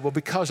say, well,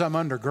 because I'm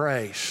under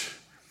grace,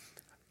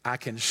 I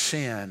can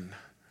sin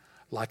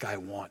like I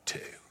want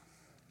to.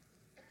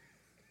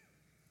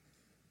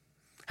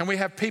 And we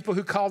have people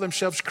who call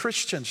themselves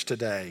Christians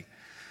today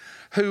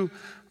who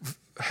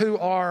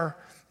are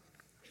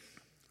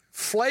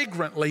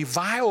flagrantly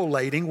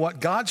violating what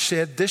God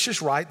said, this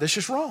is right, this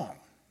is wrong.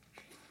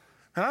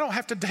 And I don't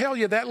have to tell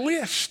you that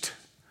list.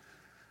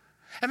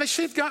 And they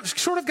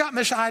sort of gotten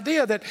this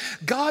idea that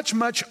God's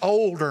much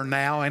older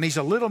now and he's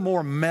a little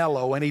more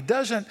mellow and he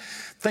doesn't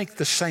think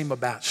the same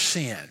about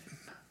sin.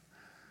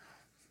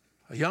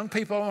 Young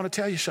people, I want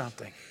to tell you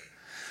something.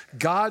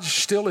 God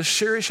still is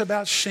serious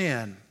about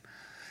sin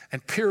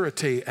and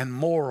purity and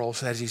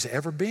morals as he's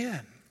ever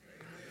been.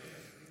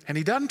 And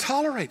he doesn't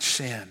tolerate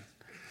sin.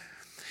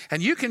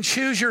 And you can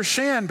choose your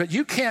sin, but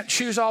you can't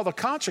choose all the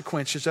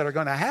consequences that are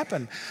going to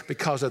happen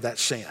because of that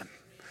sin.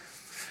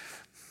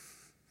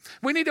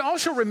 We need to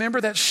also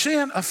remember that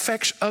sin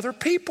affects other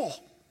people.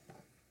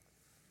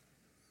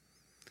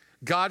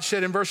 God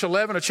said in verse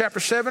 11 of chapter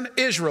 7,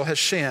 Israel has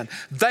sinned.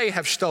 They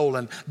have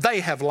stolen. They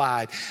have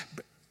lied.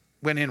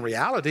 When in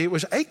reality, it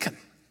was Achan.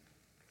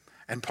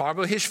 And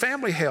probably his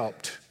family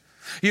helped.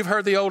 You've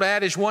heard the old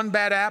adage, one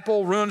bad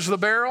apple ruins the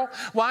barrel.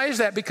 Why is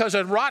that? Because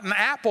a rotten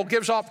apple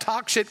gives off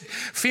toxic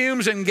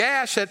fumes and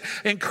gas that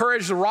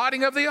encourage the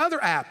rotting of the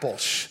other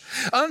apples.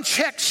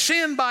 Unchecked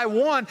sin by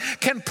one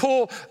can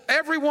pull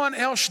everyone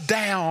else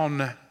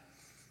down.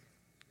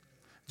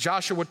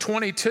 Joshua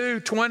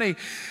 22:20,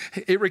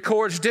 it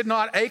records, did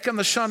not Achan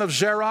the son of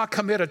Zerah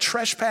commit a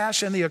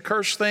trespass in the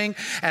accursed thing,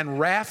 and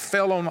wrath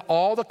fell on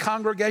all the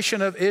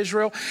congregation of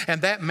Israel,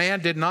 and that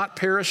man did not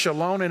perish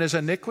alone in his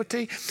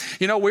iniquity?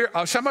 You know,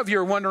 some of you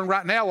are wondering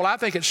right now, well, I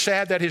think it's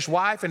sad that his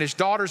wife and his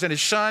daughters and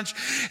his sons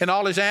and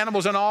all his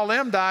animals and all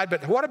them died,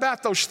 but what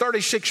about those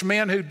 36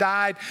 men who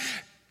died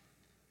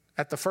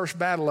at the first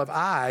battle of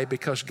Ai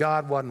because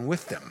God wasn't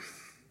with them?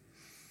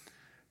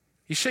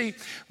 You see,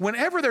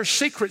 whenever there's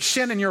secret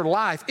sin in your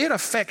life, it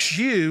affects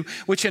you,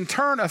 which in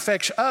turn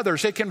affects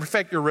others. It can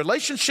affect your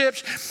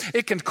relationships.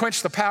 It can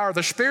quench the power of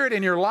the Spirit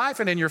in your life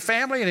and in your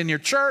family and in your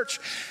church.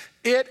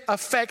 It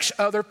affects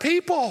other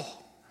people.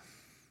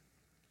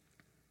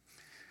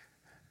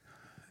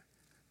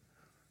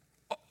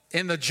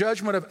 In the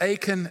judgment of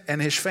Achan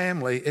and his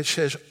family, it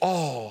says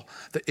all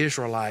the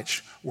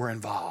Israelites were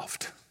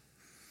involved.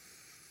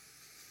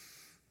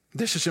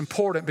 This is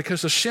important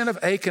because the sin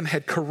of Achan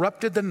had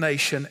corrupted the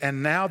nation,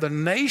 and now the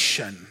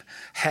nation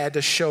had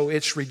to show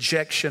its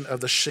rejection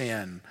of the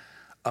sin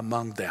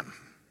among them.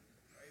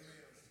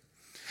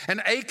 And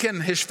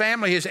Achan, his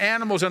family, his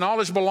animals, and all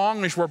his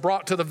belongings were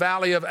brought to the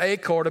valley of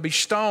Achor to be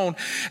stoned.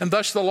 And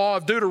thus the law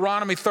of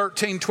Deuteronomy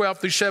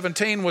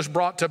 13:12-17 was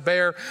brought to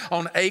bear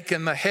on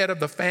Achan, the head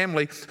of the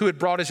family, who had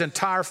brought his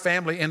entire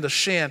family into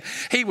sin.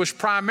 He was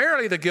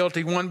primarily the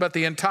guilty one, but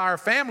the entire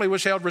family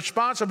was held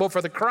responsible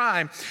for the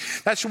crime.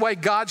 That's the way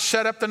God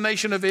set up the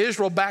nation of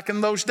Israel back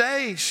in those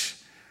days.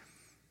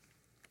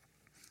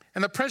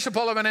 And the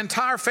principle of an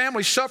entire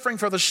family suffering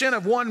for the sin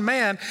of one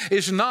man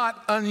is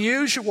not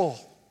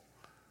unusual.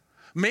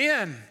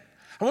 Men,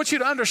 I want you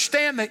to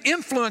understand the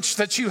influence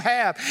that you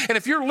have. And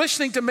if you're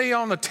listening to me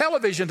on the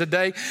television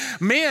today,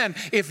 men,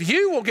 if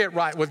you will get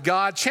right with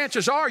God,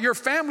 chances are your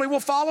family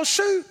will follow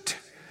suit.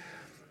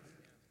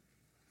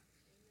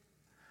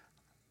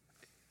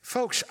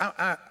 Folks,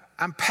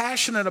 I'm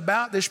passionate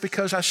about this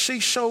because I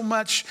see so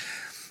much,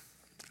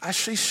 I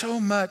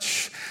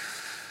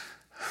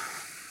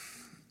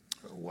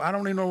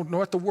don't even know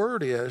what the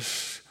word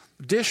is,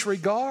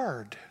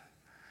 disregard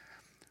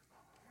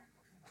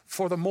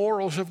for the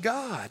morals of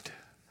God,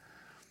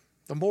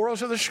 the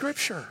morals of the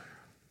Scripture.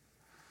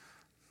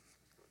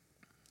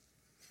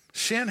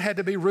 Sin had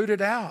to be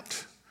rooted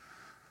out.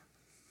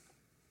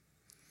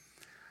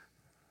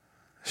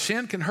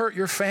 Sin can hurt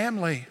your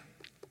family.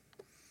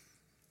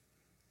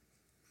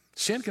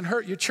 Sin can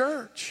hurt your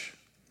church.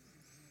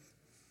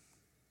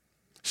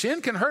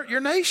 Sin can hurt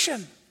your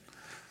nation.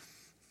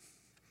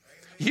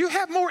 You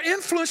have more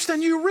influence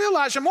than you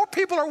realize, and more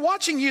people are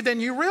watching you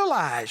than you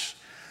realize.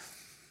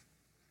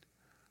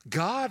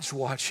 God's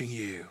watching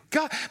you.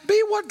 God,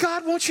 be what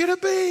God wants you to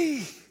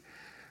be.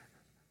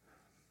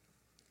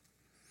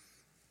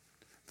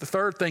 The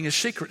third thing is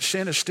secret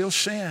sin is still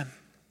sin.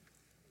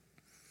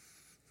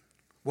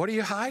 What are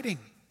you hiding?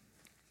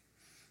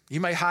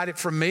 You may hide it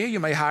from me, you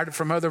may hide it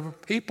from other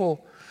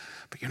people,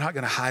 but you're not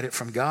going to hide it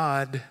from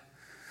God.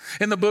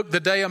 In the book, The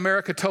Day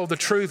America Told the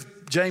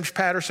Truth, James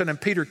Patterson and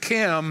Peter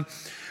Kim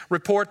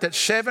report that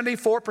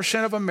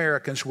 74% of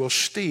Americans will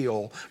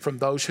steal from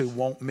those who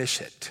won't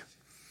miss it.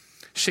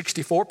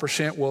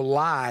 64% will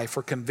lie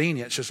for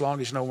convenience as long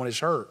as no one is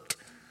hurt.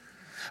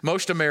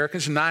 Most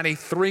Americans,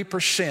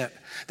 93%,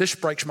 this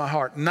breaks my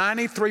heart,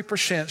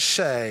 93%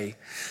 say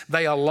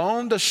they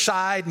alone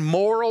decide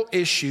moral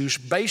issues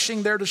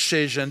basing their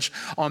decisions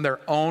on their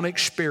own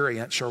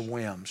experience or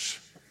whims.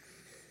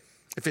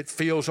 If it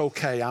feels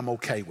okay, I'm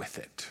okay with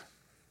it.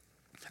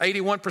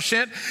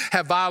 81%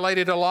 have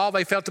violated a law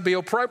they felt to be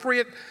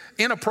inappropriate.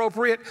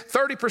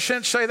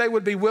 30% say they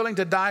would be willing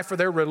to die for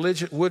their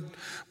religion.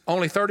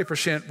 Only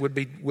 30% would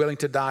be willing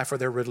to die for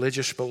their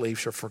religious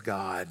beliefs or for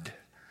God.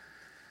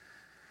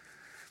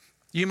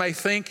 You may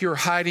think you're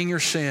hiding your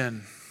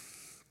sin.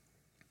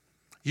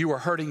 You are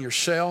hurting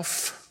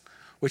yourself,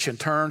 which in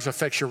turn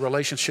affects your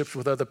relationships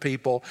with other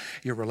people,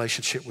 your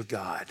relationship with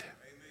God.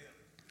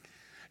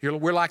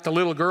 We're like the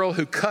little girl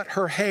who cut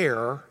her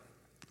hair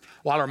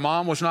while her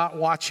mom was not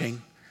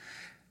watching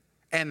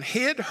and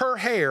hid her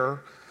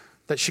hair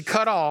that she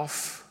cut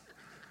off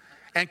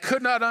and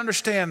could not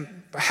understand,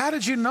 how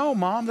did you know,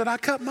 Mom, that I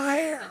cut my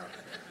hair?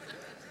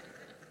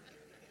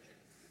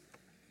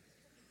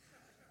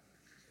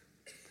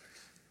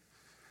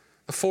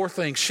 The fourth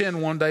thing,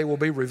 sin one day will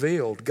be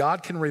revealed.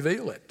 God can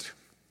reveal it.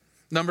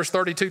 Numbers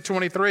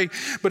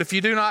 32:23, but if you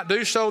do not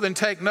do so, then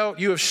take note,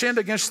 you have sinned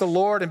against the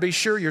Lord, and be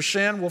sure your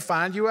sin will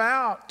find you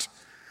out.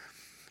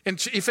 In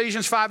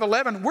Ephesians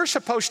 5:11, we're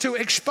supposed to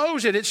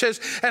expose it. It says,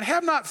 and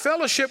have not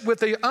fellowship with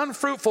the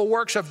unfruitful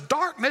works of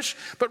darkness,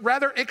 but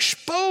rather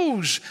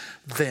expose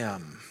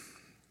them.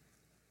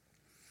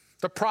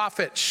 The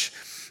prophets,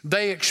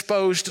 they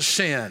exposed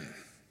sin.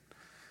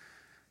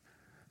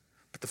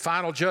 But the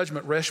final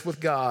judgment rests with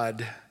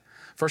God.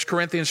 1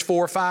 Corinthians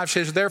 4:5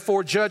 says,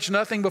 therefore judge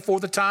nothing before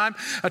the time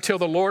until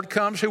the Lord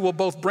comes, who will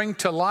both bring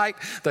to light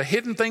the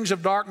hidden things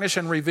of darkness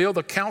and reveal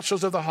the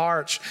counsels of the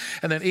hearts.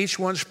 And then each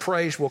one's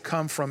praise will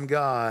come from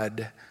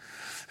God.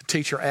 A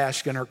teacher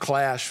asked in her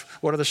class,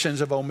 what are the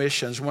sins of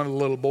omissions? One of the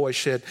little boys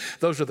said,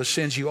 those are the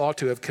sins you ought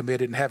to have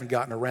committed and haven't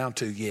gotten around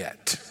to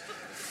yet.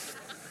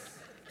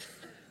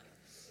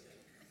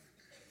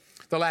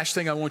 The last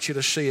thing I want you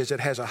to see is it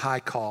has a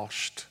high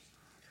cost.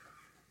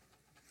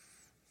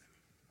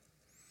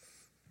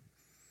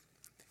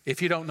 If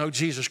you don't know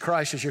Jesus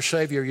Christ as your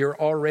Savior, you're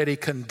already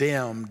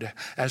condemned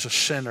as a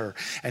sinner,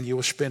 and you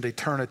will spend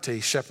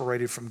eternity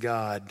separated from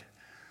God.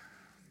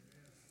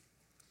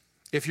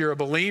 If you're a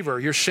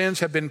believer, your sins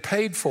have been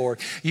paid for.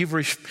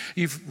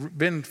 You've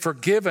been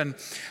forgiven.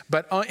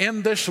 But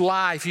in this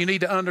life, you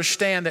need to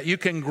understand that you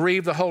can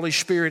grieve the Holy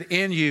Spirit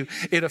in you.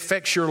 It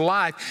affects your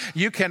life.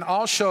 You can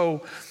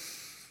also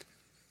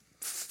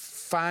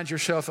find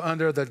yourself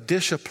under the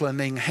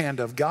disciplining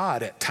hand of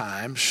God at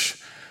times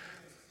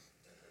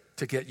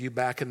to get you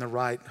back in the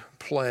right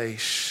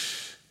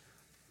place.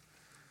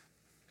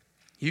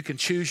 You can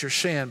choose your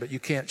sin, but you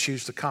can't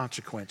choose the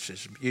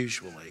consequences,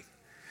 usually.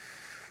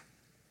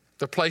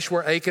 The place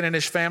where Achan and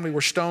his family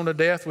were stoned to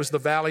death was the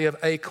valley of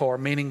Achor,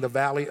 meaning the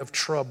valley of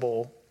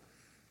trouble.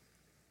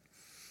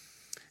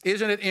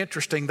 Isn't it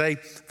interesting? They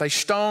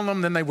stoned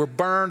them, then they were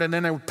burned, and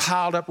then they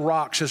piled up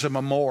rocks as a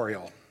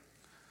memorial.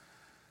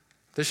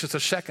 This is the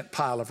second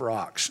pile of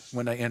rocks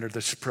when they entered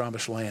the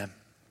promised land.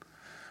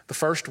 The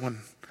first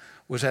one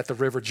was at the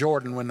River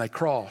Jordan when they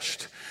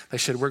crossed. They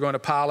said, we're going to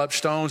pile up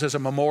stones as a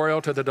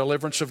memorial to the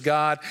deliverance of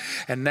God.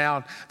 And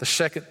now the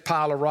second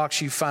pile of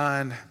rocks you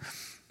find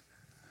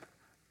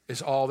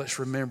is all that's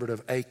remembered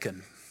of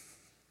Achan.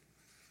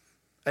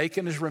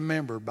 Achan is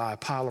remembered by a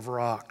pile of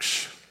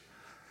rocks.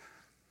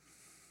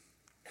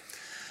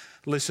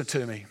 Listen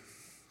to me.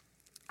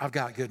 I've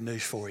got good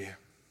news for you.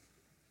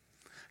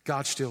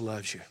 God still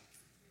loves you.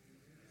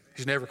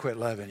 He's never quit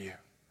loving you.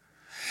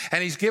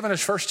 And he's given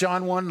us 1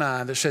 John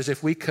 1:9 that says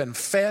if we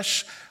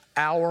confess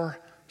our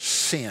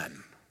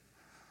sin,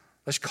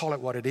 let's call it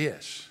what it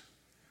is.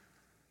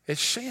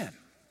 It's sin.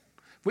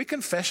 We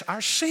confess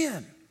our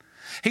sin.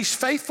 He's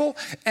faithful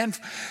and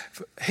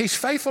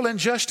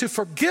just to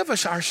forgive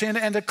us our sin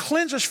and to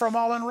cleanse us from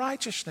all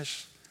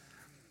unrighteousness.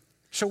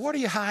 So what are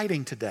you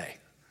hiding today?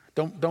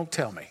 Don't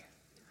tell me.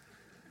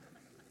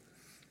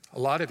 A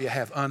lot of you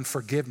have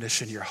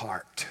unforgiveness in your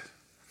heart.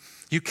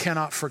 You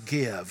cannot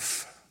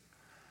forgive.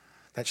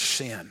 That's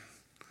sin.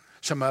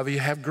 Some of you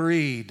have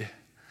greed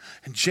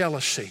and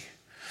jealousy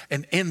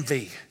and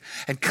envy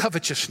and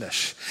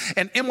covetousness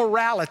and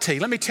immorality.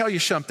 Let me tell you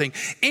something.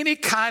 Any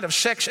kind of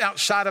sex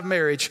outside of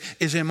marriage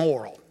is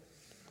immoral.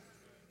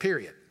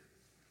 Period.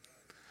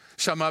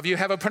 Some of you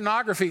have a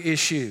pornography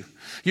issue.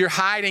 You're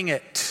hiding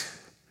it.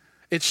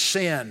 It's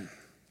sin.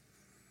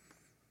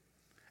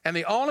 And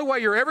the only way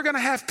you're ever going to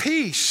have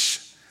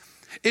peace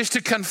is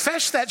to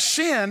confess that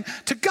sin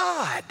to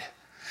God.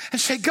 And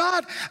say,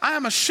 God, I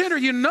am a sinner,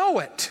 you know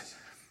it.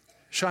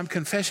 So I'm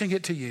confessing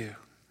it to you.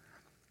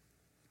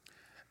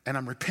 And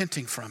I'm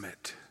repenting from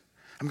it.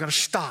 I'm going to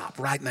stop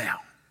right now.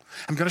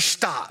 I'm going to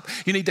stop.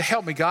 You need to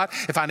help me, God.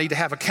 If I need to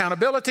have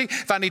accountability,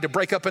 if I need to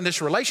break up in this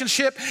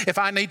relationship, if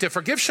I need to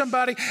forgive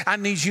somebody, I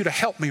need you to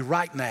help me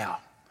right now.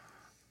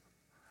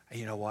 And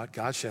you know what?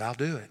 God said, I'll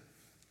do it.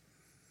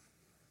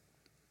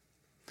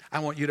 I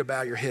want you to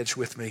bow your heads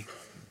with me.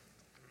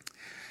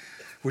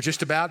 We're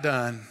just about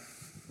done.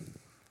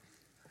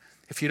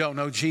 If you don't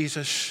know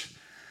Jesus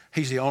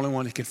He's the only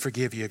one that can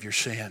forgive you of your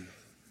sin.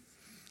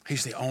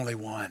 He's the only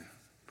one.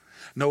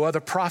 No other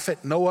prophet,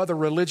 no other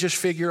religious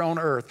figure on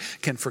earth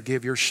can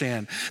forgive your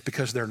sin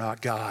because they're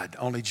not God.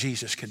 Only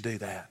Jesus can do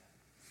that.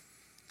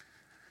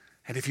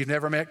 And if you've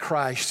never met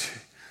Christ,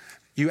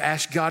 you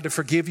ask God to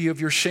forgive you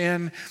of your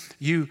sin.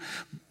 You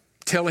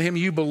tell him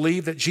you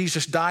believe that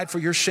Jesus died for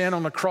your sin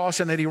on the cross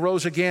and that he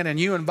rose again, and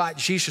you invite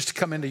Jesus to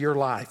come into your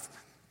life.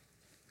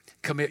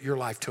 Commit your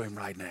life to him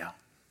right now.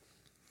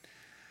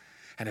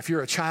 And if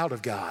you're a child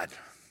of God,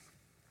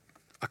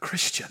 a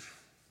Christian,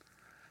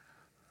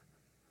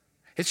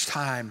 it's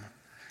time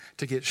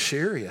to get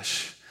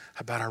serious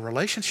about our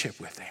relationship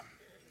with him.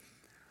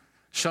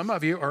 Some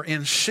of you are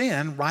in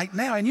sin right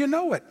now, and you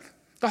know it.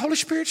 The Holy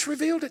Spirit's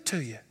revealed it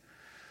to you.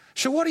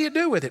 So what do you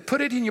do with it?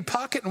 Put it in your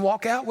pocket and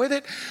walk out with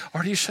it?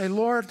 Or do you say,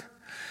 Lord,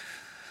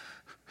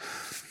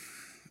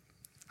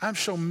 I'm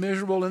so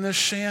miserable in this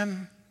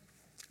sin.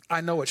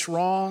 I know it's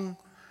wrong.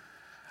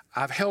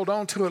 I've held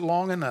on to it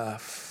long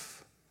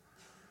enough.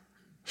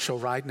 So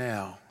right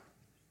now,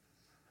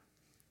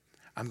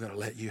 I'm going to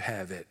let you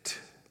have it.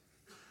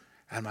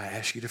 I'm going to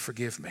ask you to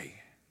forgive me.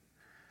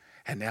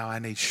 And now I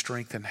need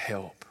strength and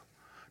help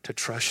to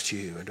trust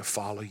you and to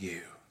follow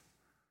you.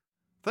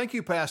 Thank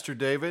you, Pastor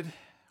David.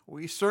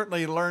 We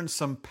certainly learned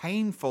some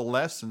painful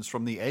lessons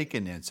from the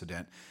Achan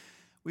incident.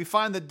 We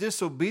find that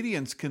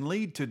disobedience can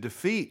lead to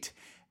defeat.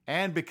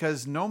 And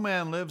because no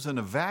man lives in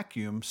a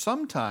vacuum,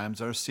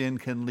 sometimes our sin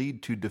can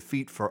lead to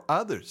defeat for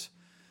others.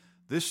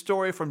 This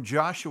story from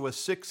Joshua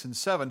 6 and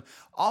 7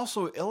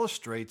 also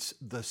illustrates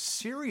the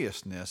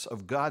seriousness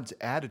of God's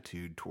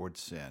attitude towards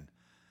sin.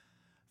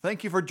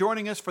 Thank you for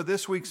joining us for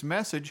this week's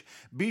message.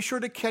 Be sure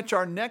to catch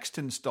our next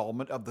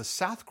installment of the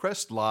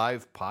Southcrest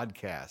Live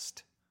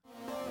podcast.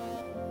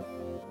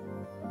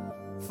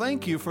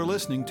 Thank you for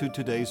listening to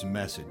today's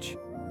message.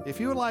 If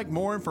you would like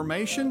more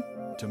information,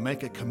 to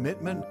make a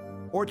commitment,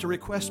 or to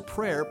request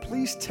prayer,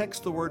 please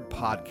text the word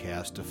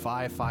podcast to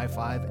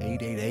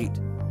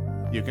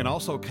 555-888. You can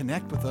also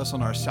connect with us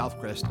on our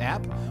Southcrest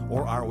app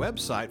or our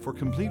website for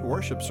complete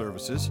worship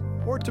services,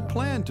 or to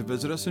plan to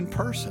visit us in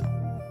person.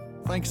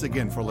 Thanks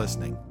again for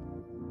listening.